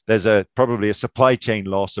then there's probably a supply chain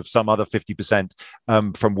loss of some other 50%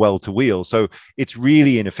 from well to wheel. So it's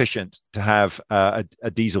really inefficient to have a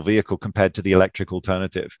diesel vehicle compared to the electric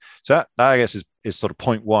alternative. So that I guess is sort of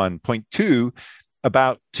point one. Point two,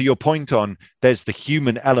 to your point on, there's the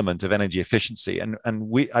human element of energy efficiency. And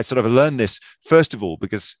I sort of learned this, first of all,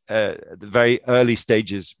 because the very early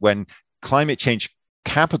stages when Climate Change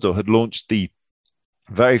Capital had launched the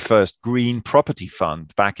very first green property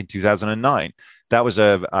fund back in 2009. That was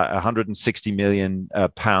 160 million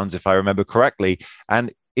pounds, if I remember correctly.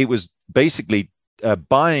 And it was basically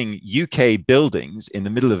buying UK buildings in the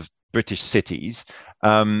middle of British cities,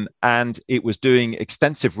 and it was doing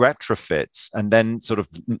extensive retrofits and then sort of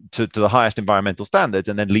to the highest environmental standards,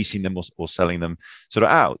 and then leasing them or selling them sort of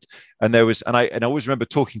out. And I always remember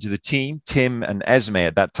talking to the team, Tim and Esme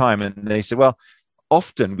at that time, and they said, well,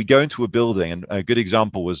 often we go into a building, and a good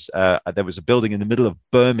example was there was a building in the middle of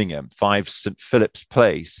Birmingham, 5 St. Philip's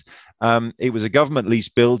Place. It was a government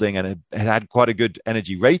leased building, and it had quite a good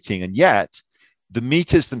energy rating, and yet the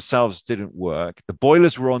meters themselves didn't work. The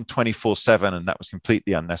boilers were on 24/7, and that was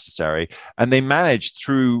completely unnecessary. And they managed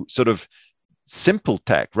through sort of simple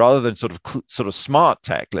tech rather than sort of smart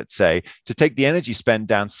tech, let's say, to take the energy spend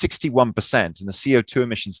down 61% and the CO2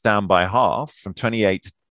 emissions down by half from 2008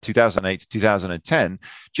 to 2010,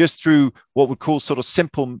 just through what we call sort of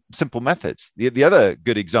simple methods. The other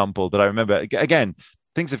good example that I remember, again,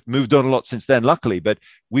 things have moved on a lot since then, luckily, but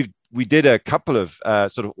we did a couple of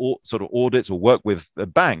sort of audits or work with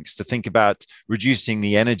banks to think about reducing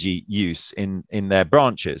the energy use in their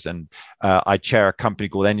branches. And I chair a company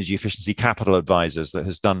called Energy Efficiency Capital Advisors that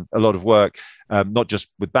has done a lot of work, not just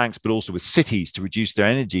with banks, but also with cities to reduce their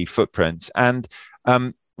energy footprints. And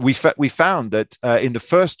we found that in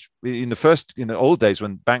the old days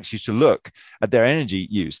when banks used to look at their energy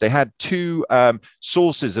use, they had two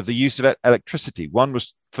sources of the use of electricity. One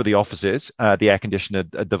was for the offices, the air conditioner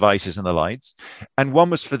devices and the lights, and one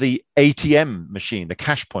was for the ATM machine, the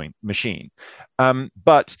cash point machine.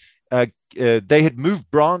 But they had moved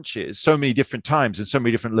branches so many different times in so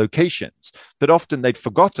many different locations that often they'd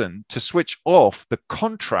forgotten to switch off the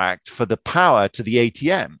contract for the power to the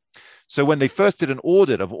ATM. So when they first did an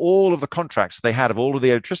audit of all of the contracts they had, of all of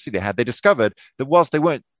the electricity they had, they discovered that whilst they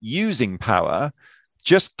weren't using power,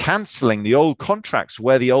 just cancelling the old contracts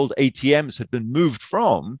where the old ATMs had been moved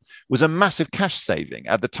from was a massive cash saving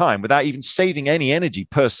at the time, without even saving any energy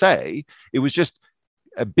per se. It was just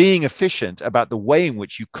being efficient about the way in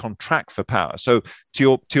which you contract for power. So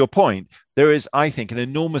to your point, there is, I think, an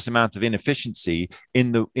enormous amount of inefficiency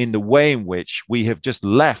in the way in which we have just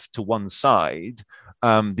left to one side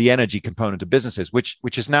the energy component of businesses,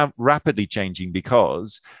 which is now rapidly changing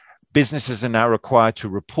because businesses are now required to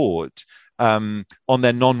report on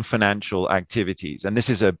their non-financial activities, and this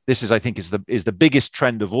is I think is the biggest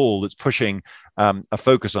trend of all that's pushing a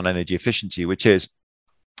focus on energy efficiency, which is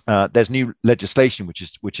there's new legislation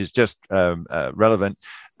which is just relevant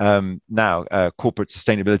now, Corporate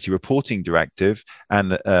Sustainability Reporting Directive and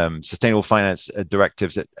the Sustainable Finance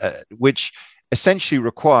Directives, which essentially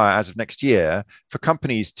require, as of next year, for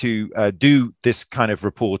companies to do this kind of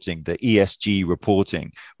reporting, the ESG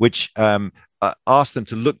reporting, which ask them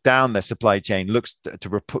to look down their supply chain, looks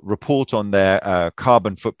to report on their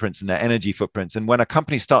carbon footprints and their energy footprints. And when a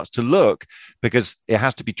company starts to look, because it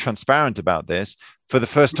has to be transparent about this, for the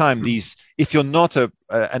first time, if you're not an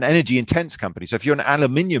energy intense company, so if you're an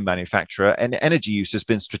aluminium manufacturer, and energy use has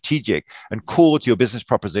been strategic and core to your business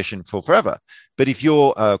proposition for forever. But if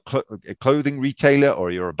you're a clothing retailer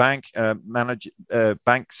or you're a bank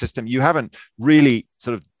bank system, you haven't really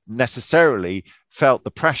sort of necessarily felt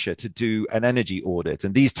the pressure to do an energy audit.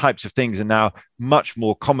 And these types of things are now much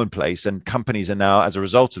more commonplace, and companies are now, as a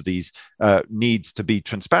result of these needs to be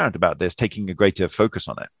transparent about this, taking a greater focus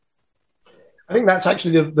on it. I think that's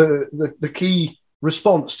actually the key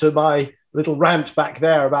response to my little rant back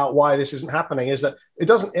there about why this isn't happening, is that it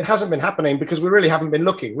hasn't been happening because we really haven't been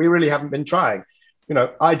looking. We really haven't been trying. You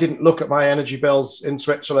know, I didn't look at my energy bills in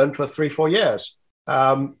Switzerland for 3-4 years.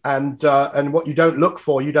 And what you don't look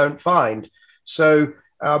for, you don't find. So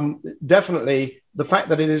definitely the fact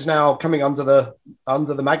that it is now coming under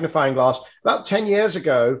the magnifying glass. About 10 years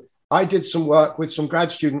ago, I did some work with some grad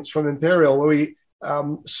students from Imperial where we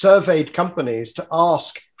surveyed companies to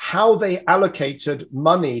ask how they allocated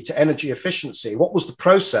money to energy efficiency. What was the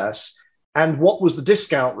process and what was the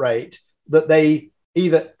discount rate that they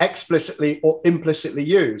either explicitly or implicitly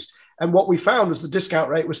used? And what we found was the discount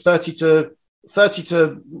rate was 30 to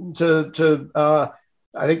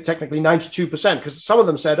I think technically 92%, because some of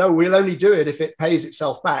them said, oh, we'll only do it if it pays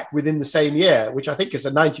itself back within the same year, which I think is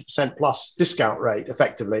a 90% plus discount rate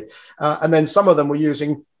effectively. And then some of them were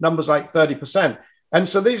using numbers like 30%. And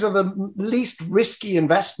so these are the least risky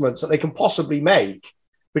investments that they can possibly make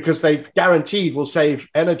because they guaranteed will save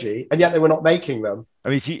energy, and yet they were not making them. I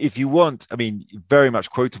mean, if you want, I mean, very much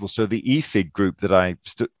quotable. So the EFIG group that I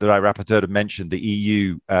rapporteur mentioned, the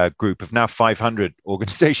EU group of now 500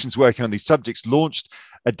 organizations working on these subjects, launched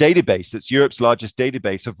a database that's Europe's largest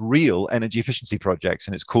database of real energy efficiency projects.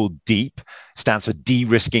 And it's called DEEP, stands for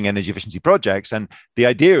De-risking Energy Efficiency Projects. And the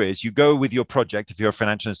idea is you go with your project, if you're a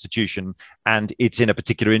financial institution, and it's in a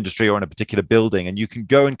particular industry or in a particular building, and you can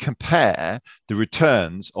go and compare the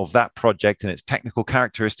returns of that project and its technical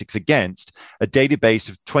characteristics against a database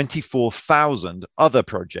of 24,000 other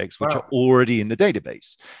projects, which are already in the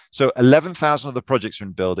database. So 11,000 of the projects are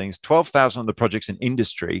in buildings, 12,000 of the projects in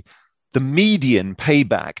industry. The median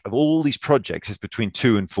payback of all these projects is between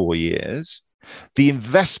 2 and 4 years. The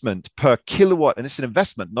investment per kilowatt, and this is an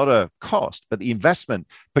investment, not a cost, but the investment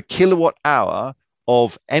per kilowatt hour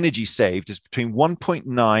of energy saved is between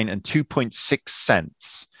 1.9 and 2.6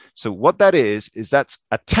 cents. So what that is that's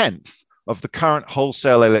a tenth of the current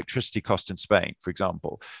wholesale electricity cost in Spain, for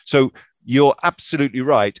example. So you're absolutely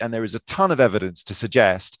right. And there is a ton of evidence to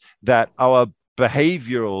suggest that our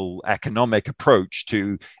behavioral economic approach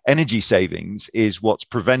to energy savings is what's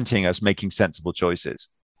preventing us making sensible choices.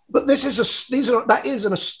 But that is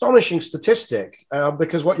an astonishing statistic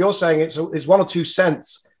because what you're saying is 1 or 2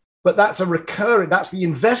 cents, but that's the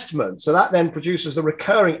investment. So that then produces the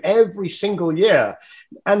recurring every single year.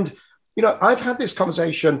 And you know, I've had this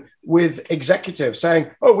conversation with executives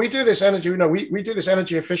saying, oh, we do this energy, we do this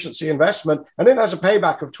energy efficiency investment, and it has a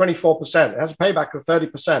payback of 24%, it has a payback of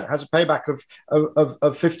 30%, it has a payback of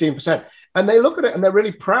 15%. And they look at it and they're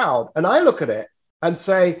really proud. And I look at it and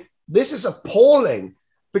say, this is appalling,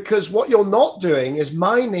 because what you're not doing is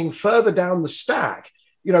mining further down the stack.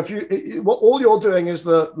 You know, all you're doing is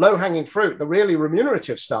the low-hanging fruit, the really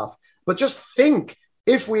remunerative stuff. But just think,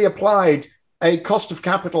 if we applied a cost of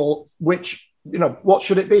capital, which, you know, what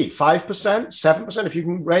should it be? 5%, 7%? If you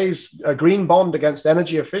can raise a green bond against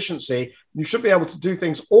energy efficiency, you should be able to do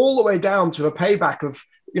things all the way down to a payback of,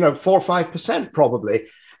 4 or 5% probably.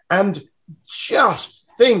 And just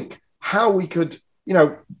think how we could,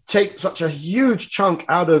 take such a huge chunk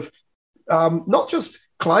out of not just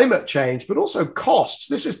climate change, but also costs.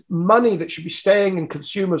 This is money that should be staying in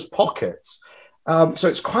consumers' pockets. So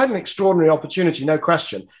it's quite an extraordinary opportunity, no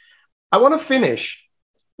question. I want to finish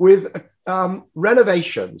with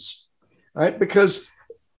renovations, right? Because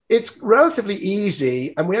it's relatively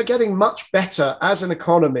easy, and we are getting much better as an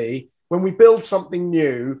economy when we build something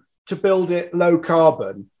new to build it low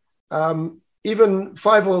carbon. Even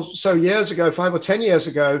 5 or 10 years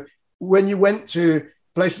ago, when you went to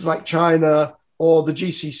places like China or the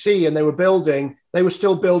GCC and they were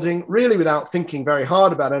still building really without thinking very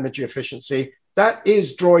hard about energy efficiency. That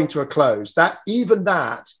is drawing to a close. That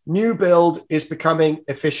new build is becoming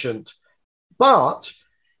efficient. But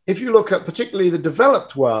if you look at particularly the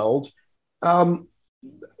developed world,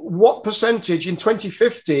 what percentage in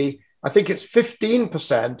 2050, I think it's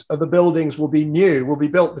 15% of the buildings will be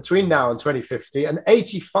built between now and 2050, and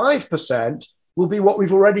 85% will be what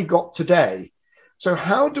we've already got today. So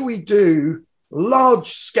how do we do large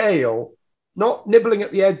scale, not nibbling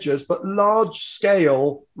at the edges, but large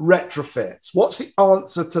scale retrofits. What's the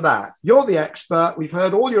answer to that? You're the expert. We've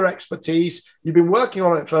heard all your expertise. You've been working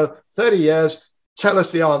on it for 30 years. Tell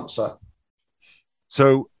us the answer.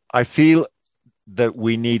 So I feel that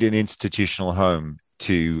we need an institutional home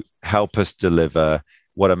to help us deliver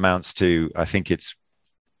what amounts to, I think it's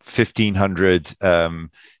 1,500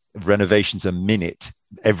 renovations a minute,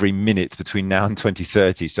 every minute between now and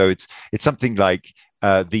 2030. So it's something like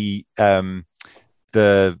the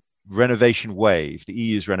renovation wave, the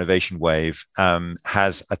EU's renovation wave,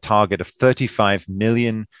 has a target of 35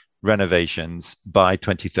 million renovations by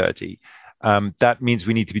 2030. That means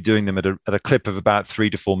we need to be doing them at a clip of about 3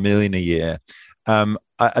 to 4 million a year.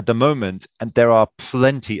 At the moment, and there are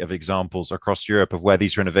plenty of examples across Europe of where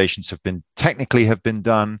these renovations have been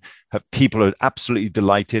done. People are absolutely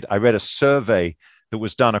delighted. I read a survey that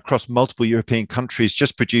was done across multiple European countries,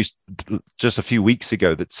 just produced just a few weeks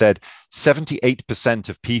ago, that said 78%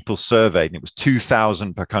 of people surveyed, and it was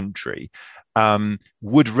 2,000 per country,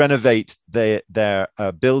 would renovate their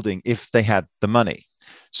building if they had the money.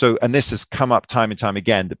 So, and this has come up time and time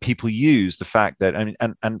again, that people use the fact that,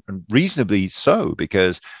 and reasonably so,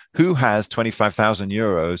 because who has 25,000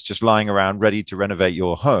 euros just lying around ready to renovate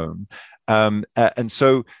your home? And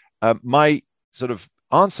so my sort of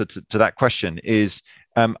answer to that question is,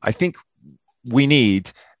 I think we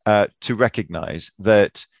need to recognize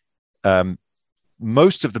that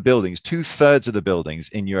most of the buildings, 2/3 of the buildings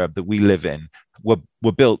in Europe that we live in,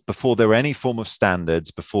 were built before there were any form of standards,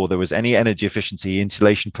 before there was any energy efficiency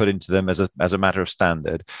insulation put into them as a matter of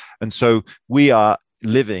standard. And so we are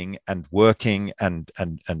living and working and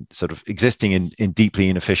sort of existing in deeply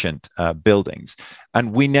inefficient buildings.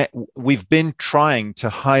 And we've been trying to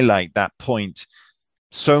highlight that point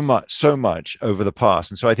so much over the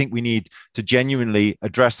past. And so I think we need to genuinely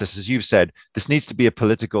address this. As you've said, this needs to be a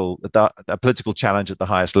political challenge at the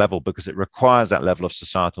highest level, because it requires that level of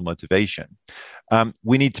societal motivation.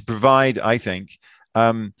 We need to provide, I think,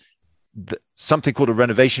 something called a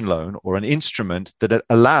renovation loan, or an instrument that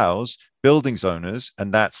allows buildings owners,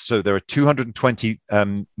 and so there are 220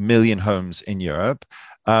 million homes in Europe.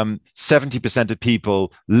 70% of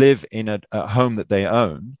people live in a home that they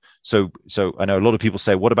own. So I know a lot of people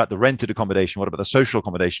say, what about the rented accommodation? What about the social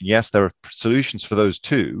accommodation? Yes, there are solutions for those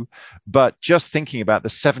too. But just thinking about the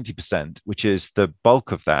 70%, which is the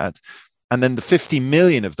bulk of that, and then the 50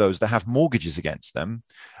 million of those that have mortgages against them,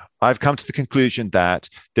 I've come to the conclusion that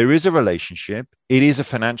there is a relationship, it is a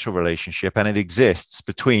financial relationship, and it exists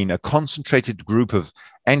between a concentrated group of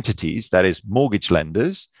entities, that is mortgage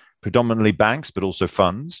lenders, predominantly banks, but also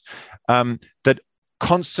funds, that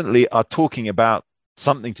constantly are talking about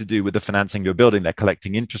something to do with the financing of your building. They're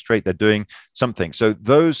collecting interest rate, they're doing something. So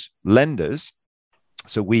those lenders,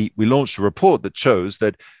 so we launched a report that shows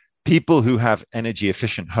that people who have energy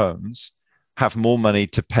efficient homes have more money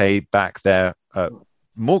to pay back their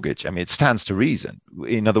mortgage. I mean, it stands to reason.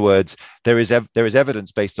 In other words, there is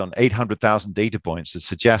evidence based on 800,000 data points that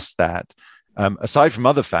suggests that aside from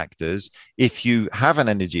other factors, if you have an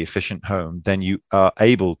energy efficient home, then you are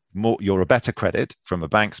you're a better credit from a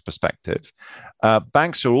bank's perspective.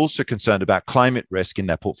 Banks are also concerned about climate risk in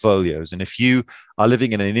their portfolios. And if you are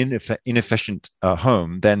living in an inefficient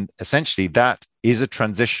home, then essentially that is a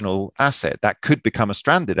transitional asset that could become a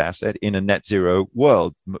stranded asset in a net zero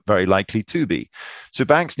world, very likely to be. So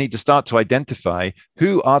banks need to start to identify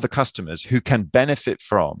who are the customers who can benefit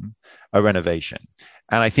from a renovation.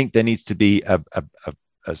 And I think there needs to be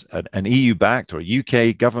an EU-backed or a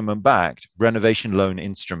UK government-backed renovation loan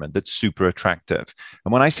instrument that's super attractive.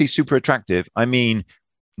 And when I say super attractive, I mean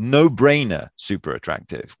no-brainer super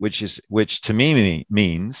attractive, which to me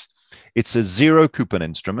means it's a zero coupon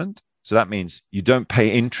instrument. So that means you don't pay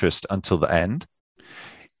interest until the end.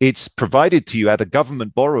 It's provided to you at a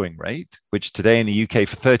government borrowing rate, which today in the UK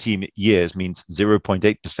for 30 years means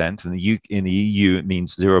 0.8%, and in the EU it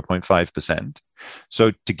means 0.5%.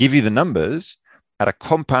 So to give you the numbers, at a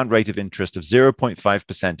compound rate of interest of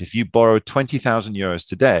 0.5%, if you borrow 20,000 euros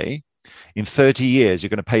today, in 30 years, you're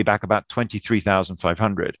going to pay back about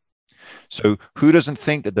 23,500. So who doesn't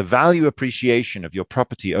think that the value appreciation of your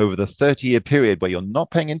property over the 30-year period where you're not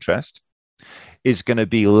paying interest is going to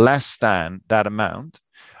be less than that amount?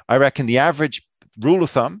 I reckon the average rule of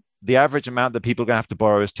thumb, the average amount that people are going to have to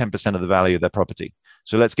borrow is 10% of the value of their property.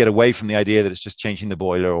 So let's get away from the idea that it's just changing the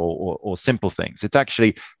boiler or simple things. It's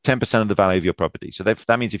actually 10% of the value of your property. So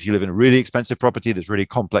that means if you live in a really expensive property that's really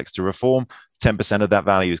complex to reform, 10% of that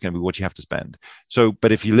value is going to be what you have to spend. So,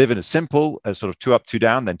 but if you live in a simple, sort of 2 up, 2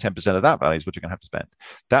 down, then 10% of that value is what you're going to have to spend.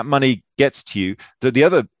 That money gets to you. The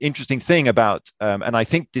other interesting thing about, and I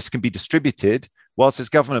think this can be distributed, whilst it's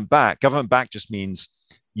government backed just means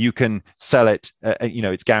you can sell it,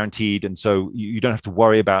 it's guaranteed. And so you don't have to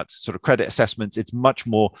worry about sort of credit assessments. It's much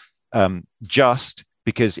more just,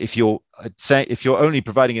 because if you're only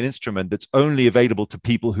providing an instrument that's only available to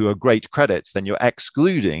people who are great credits, then you're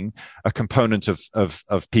excluding a component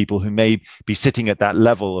of people who may be sitting at that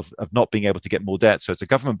level of not being able to get more debt. So it's a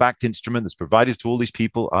government-backed instrument that's provided to all these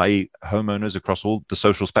people, i.e. homeowners across all the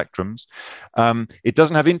social spectrums. It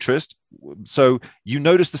doesn't have interest, so you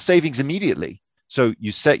notice the savings immediately. So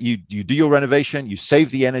you do your renovation, you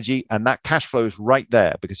save the energy, and that cash flow is right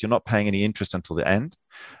there because you're not paying any interest until the end.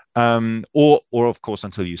 Or of course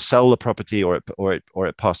until you sell the property or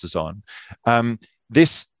it passes on.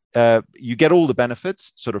 You get all the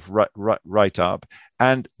benefits sort of right up,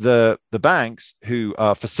 and the banks who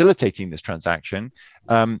are facilitating this transaction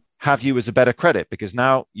have you as a better credit, because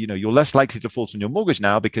now you're less likely to default on your mortgage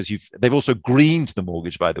now because they've also greened the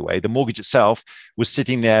mortgage. By the way, the mortgage itself was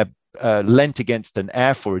sitting there lent against an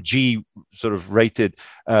F or a G sort of rated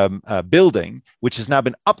building, which has now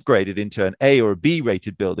been upgraded into an A or a B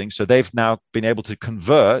rated building. So they've now been able to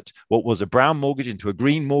convert what was a brown mortgage into a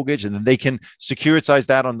green mortgage, and then they can securitize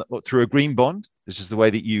that through a green bond. This is the way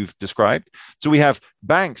that you've described. So we have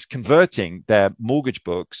banks converting their mortgage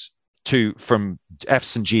books from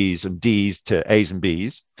Fs and Gs and Ds to As and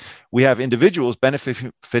Bs. We have individuals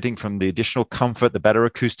benefiting from the additional comfort, the better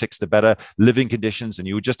acoustics, the better living conditions, and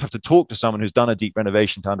you would just have to talk to someone who's done a deep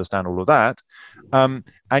renovation to understand all of that. And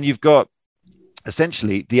you've got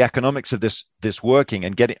essentially the economics of this working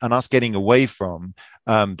and us getting away from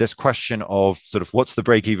this question of sort of what's the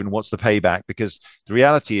break even, what's the payback, because the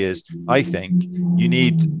reality is, I think you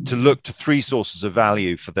need to look to 3 sources of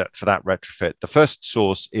value for that retrofit. The first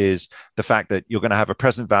source is the fact that you're going to have a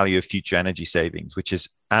present value of future energy savings, which is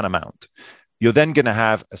an amount. You're then going to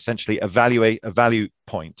have essentially a value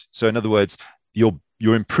point. So in other words, you're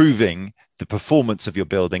improving the performance of your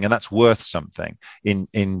building, and that's worth something. In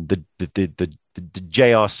the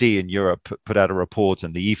JRC in Europe put out a report,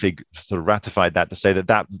 and the EFIG sort of ratified that to say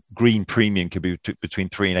that green premium could be between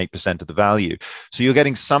 3 and 8% of the value. So you're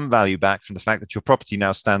getting some value back from the fact that your property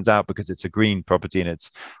now stands out because it's a green property and it's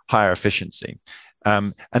higher efficiency.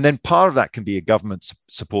 And then part of that can be a government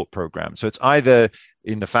support program. So it's either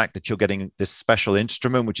in the fact that you're getting this special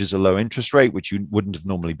instrument, which is a low interest rate, which you wouldn't have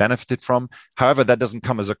normally benefited from. However, that doesn't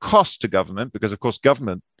come as a cost to government, because of course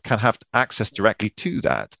government can have access directly to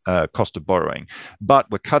that cost of borrowing. But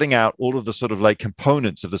we're cutting out all of the sort of like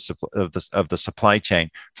components of the supply chain,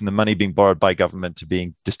 from the money being borrowed by government to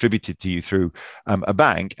being distributed to you through a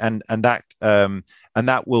bank, and that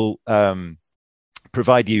will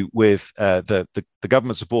provide you with the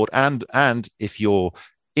government support, and if you're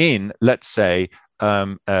in, let's say,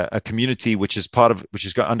 a community which is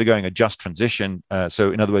undergoing a just transition.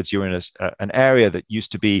 So in other words, you're in an area that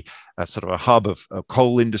used to be a sort of a hub of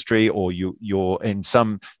coal industry, or you're in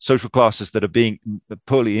some social classes that are being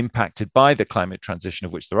poorly impacted by the climate transition,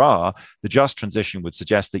 of which there are. The just transition would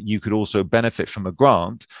suggest that you could also benefit from a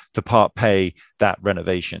grant to part pay that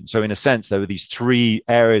renovation. So in a sense, there were these 3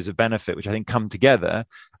 areas of benefit which I think come together.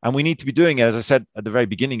 And we need to be doing it, as I said at the very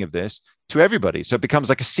beginning of this, to everybody. So it becomes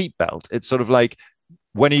like a seatbelt. It's sort of like,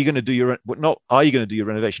 when are you going to do your, not are you going to do your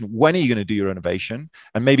renovation? When are you going to do your renovation?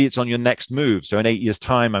 And maybe it's on your next move. So in 8 years'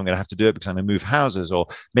 time, I'm going to have to do it because I'm going to move houses. Or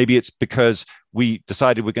maybe it's because we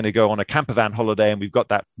decided we're going to go on a camper van holiday and we've got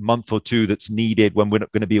that month or 2 that's needed when we're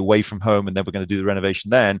not going to be away from home, and then we're going to do the renovation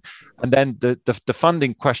then. And then the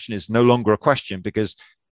funding question is no longer a question, because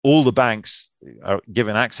all the banks are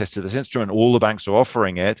given access to this instrument. All the banks are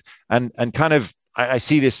offering it, and kind of I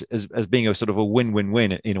see this as being a sort of a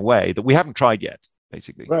win-win-win in a way that we haven't tried yet,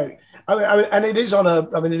 basically. Right. I mean, and it is on a.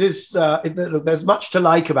 I mean, it is. Look, there's much to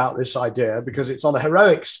like about this idea, because it's on a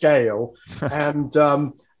heroic scale, and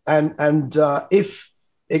if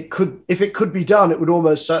it could be done, it would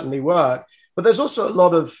almost certainly work. But there's also a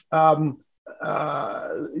lot of, I'm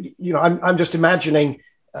just imagining.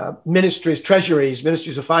 Ministries, treasuries,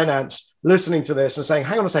 ministries of finance listening to this and saying,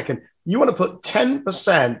 hang on a second, you want to put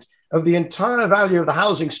 10% of the entire value of the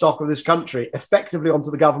housing stock of this country effectively onto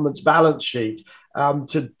the government's balance sheet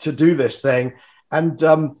to do this thing. And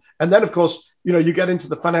then, of course, you get into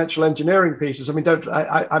the financial engineering pieces. I mean,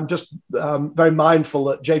 I'm just very mindful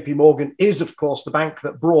that JP Morgan is, of course, the bank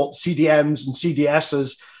that brought CDMs and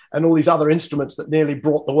CDSs and all these other instruments that nearly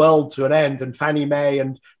brought the world to an end, and Fannie Mae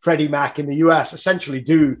and Freddie Mac in the US essentially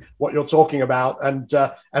do what you're talking about, and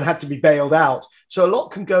had to be bailed out. So a lot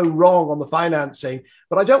can go wrong on the financing,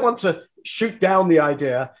 but I don't want to shoot down the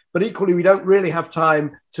idea, but equally we don't really have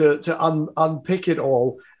time to unpick it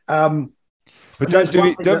all. But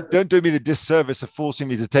don't do me the disservice of forcing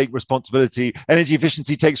me to take responsibility. Energy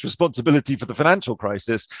efficiency takes responsibility for the financial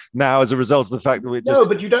crisis now as a result of the fact that we're just... No,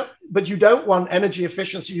 but you don't want energy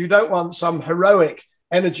efficiency. You don't want some heroic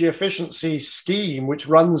energy efficiency scheme which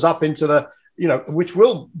runs up into the, which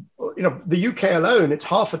will, the UK alone, it's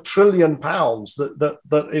 £500 billion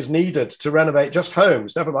that is needed to renovate just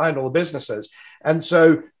homes, never mind all the businesses. And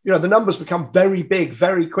so, the numbers become very big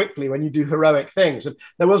very quickly when you do heroic things. And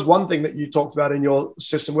there was one thing that you talked about in your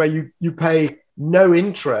system where you pay no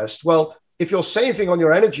interest. Well, if you're saving on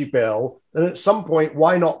your energy bill, then at some point,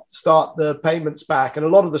 why not start the payments back? And a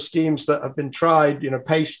lot of the schemes that have been tried,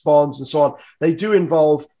 PACE bonds and so on, they do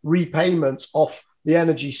involve repayments off the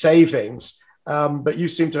energy savings. But you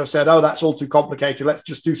seem to have said, oh, that's all too complicated. Let's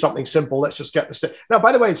just do something simple. Let's just get this. Now,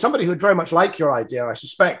 by the way, somebody who would very much like your idea, I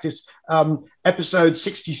suspect, is episode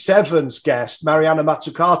 67's guest, Mariana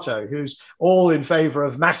Mazzucato, who's all in favor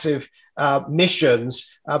of massive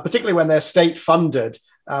missions, particularly when they're state funded,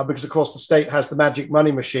 because, of course, the state has the magic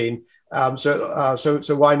money machine.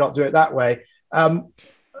 So why not do it that way?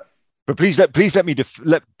 But please let me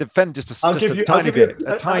defend just a tiny bit.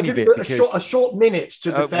 A short minute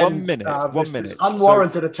to defend 1 minute. This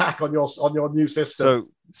unwarranted attack on your new system.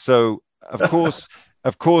 So of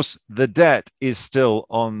course, the debt is still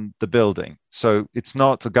on the building. So it's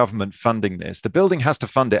not the government funding this. The building has to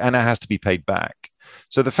fund it, and it has to be paid back.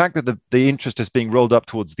 So the fact that the interest is being rolled up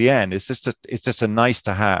towards the end is just a nice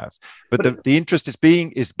to have. But the interest is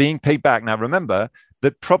being paid back. Now remember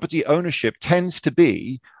that property ownership tends to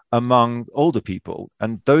be among older people,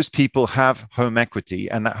 and those people have home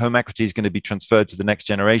equity, and that home equity is going to be transferred to the next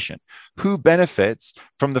generation, who benefits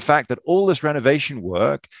from the fact that all this renovation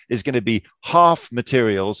work is going to be half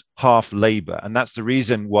materials, half labor. And that's the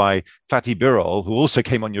reason why Fatih Birol, who also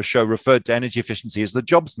came on your show, referred to energy efficiency as the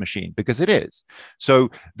jobs machine, because it is.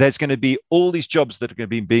 So there's going to be all these jobs that are going to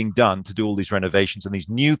be being done to do all these renovations, and these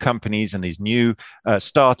new companies and these new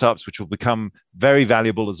startups, which will become very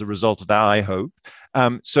valuable as a result of that, I hope.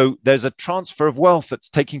 So there's a transfer of wealth that's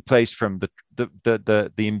taking place from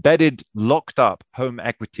the embedded, locked up home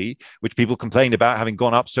equity, which people complain about having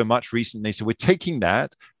gone up so much recently. So we're taking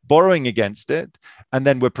that, borrowing against it, and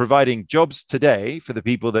then we're providing jobs today for the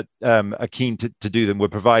people that are keen to do them. We're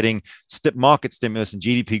providing market stimulus and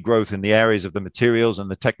GDP growth in the areas of the materials and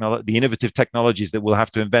the innovative technologies that we'll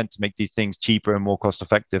have to invent to make these things cheaper and more cost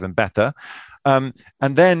effective and better. And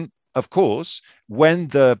then, of course, when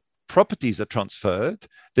the properties are transferred,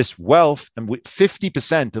 this wealth, and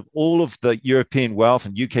 50% of all of the European wealth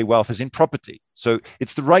and UK wealth is in property. So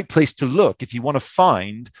it's the right place to look if you want to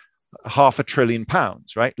find £500 billion,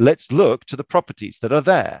 right? Let's look to the properties that are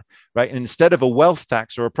there, right? And instead of a wealth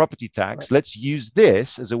tax or a property tax, right, let's use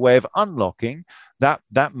this as a way of unlocking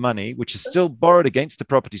that money, which is still borrowed against the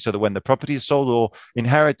property, so that when the property is sold or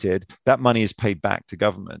inherited, that money is paid back to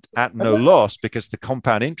government at no loss, because the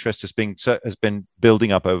compound interest has been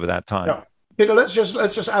building up over that time. Yeah. Peter, let's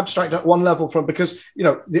just abstract at one level from, because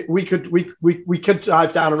we could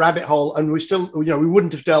dive down a rabbit hole, and we still we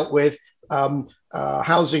wouldn't have dealt with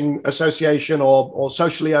housing association or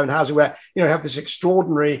socially owned housing, where you have this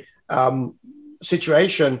extraordinary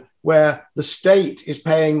situation where the state is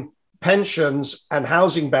paying pensions and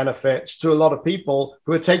housing benefits to a lot of people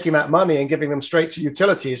who are taking that money and giving them straight to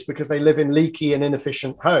utilities because they live in leaky and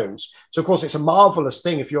inefficient homes. So of course it's a marvelous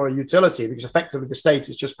thing if you're a utility, because effectively the state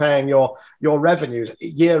is just paying your revenues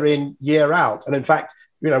year in, year out. And in fact,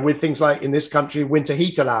 with things like in this country, winter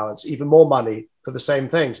heat allowance, even more money for the same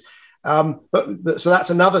things. So that's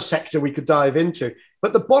another sector we could dive into.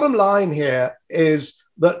 But the bottom line here is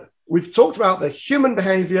that we've talked about the human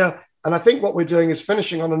behavior, and I think what we're doing is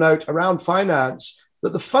finishing on a note around finance,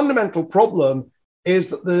 that the fundamental problem is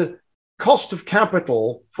that the cost of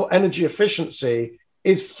capital for energy efficiency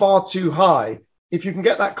is far too high. If you can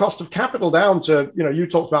get that cost of capital down to, you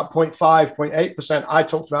talked about 0.5, 0.8%, I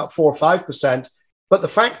talked about 4 or 5%. But the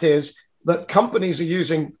fact is that companies are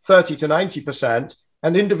using 30 to 90%,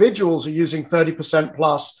 and individuals are using 30%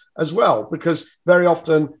 plus as well, because very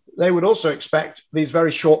often they would also expect these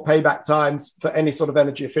very short payback times for any sort of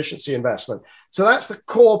energy efficiency investment. So that's the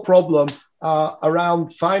core problem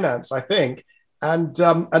around finance, I think. And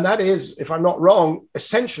that is, if I'm not wrong,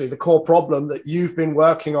 essentially the core problem that you've been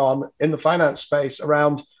working on in the finance space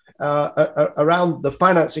around the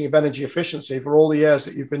financing of energy efficiency for all the years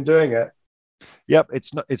that you've been doing it. Yep,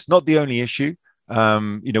 it's not the only issue. We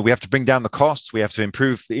have to bring down the costs. We have to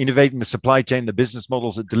improve innovating the supply chain, the business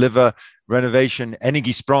models that deliver renovation.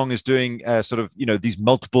 Energy Sprong is doing these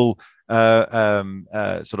multiple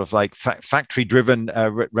factory-driven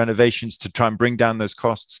renovations to try and bring down those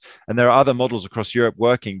costs. And there are other models across Europe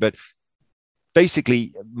working, but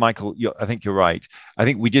basically, Michael, I think you're right. I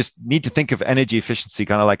think we just need to think of energy efficiency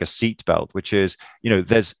kind of like a seat belt, which is,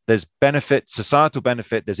 there's benefit, societal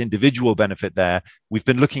benefit, there's individual benefit there. We've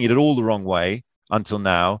been looking at it all the wrong way until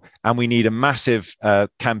now, and we need a massive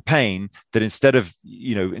campaign that instead of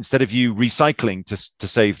you recycling to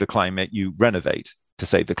save the climate, you renovate to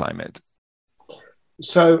save the climate.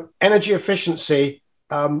 So energy efficiency,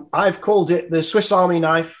 I've called it the Swiss Army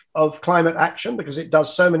knife of climate action because it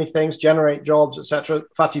does so many things, generate jobs, etc.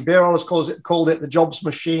 Fatih Birol has called it the jobs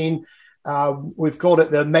machine. We've called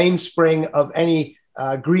it the mainspring of any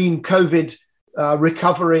green COVID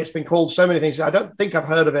recovery. It's been called so many things. I don't think I've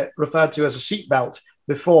heard of it referred to as a seatbelt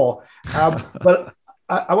before. But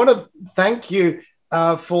I want to thank you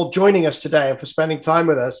for joining us today and for spending time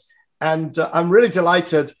with us. And I'm really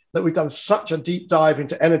delighted that we've done such a deep dive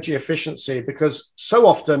into energy efficiency because so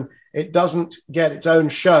often it doesn't get its own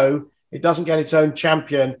show, it doesn't get its own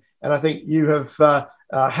champion. And I think you have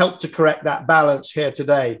helped to correct that balance here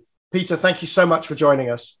today. Peter, thank you so much for joining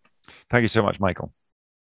us. Thank you so much, Michael.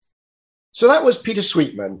 So that was Peter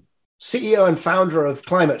Sweatman, CEO and founder of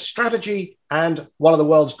Climate Strategy and one of the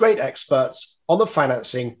world's great experts on the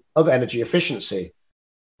financing of energy efficiency.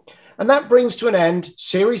 And that brings to an end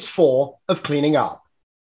Series 4 of Cleaning Up.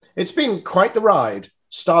 It's been quite the ride,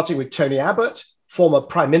 starting with Tony Abbott, former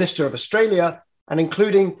Prime Minister of Australia, and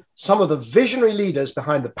including some of the visionary leaders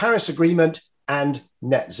behind the Paris Agreement and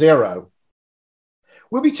net zero.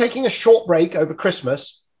 We'll be taking a short break over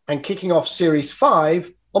Christmas and kicking off Series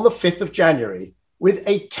 5 on the 5th of January with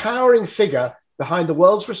a towering figure behind the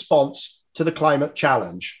world's response to the climate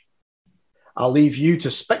challenge. I'll leave you to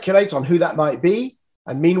speculate on who that might be.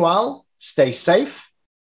 And meanwhile, stay safe,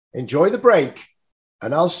 enjoy the break,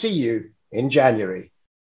 and I'll see you in January.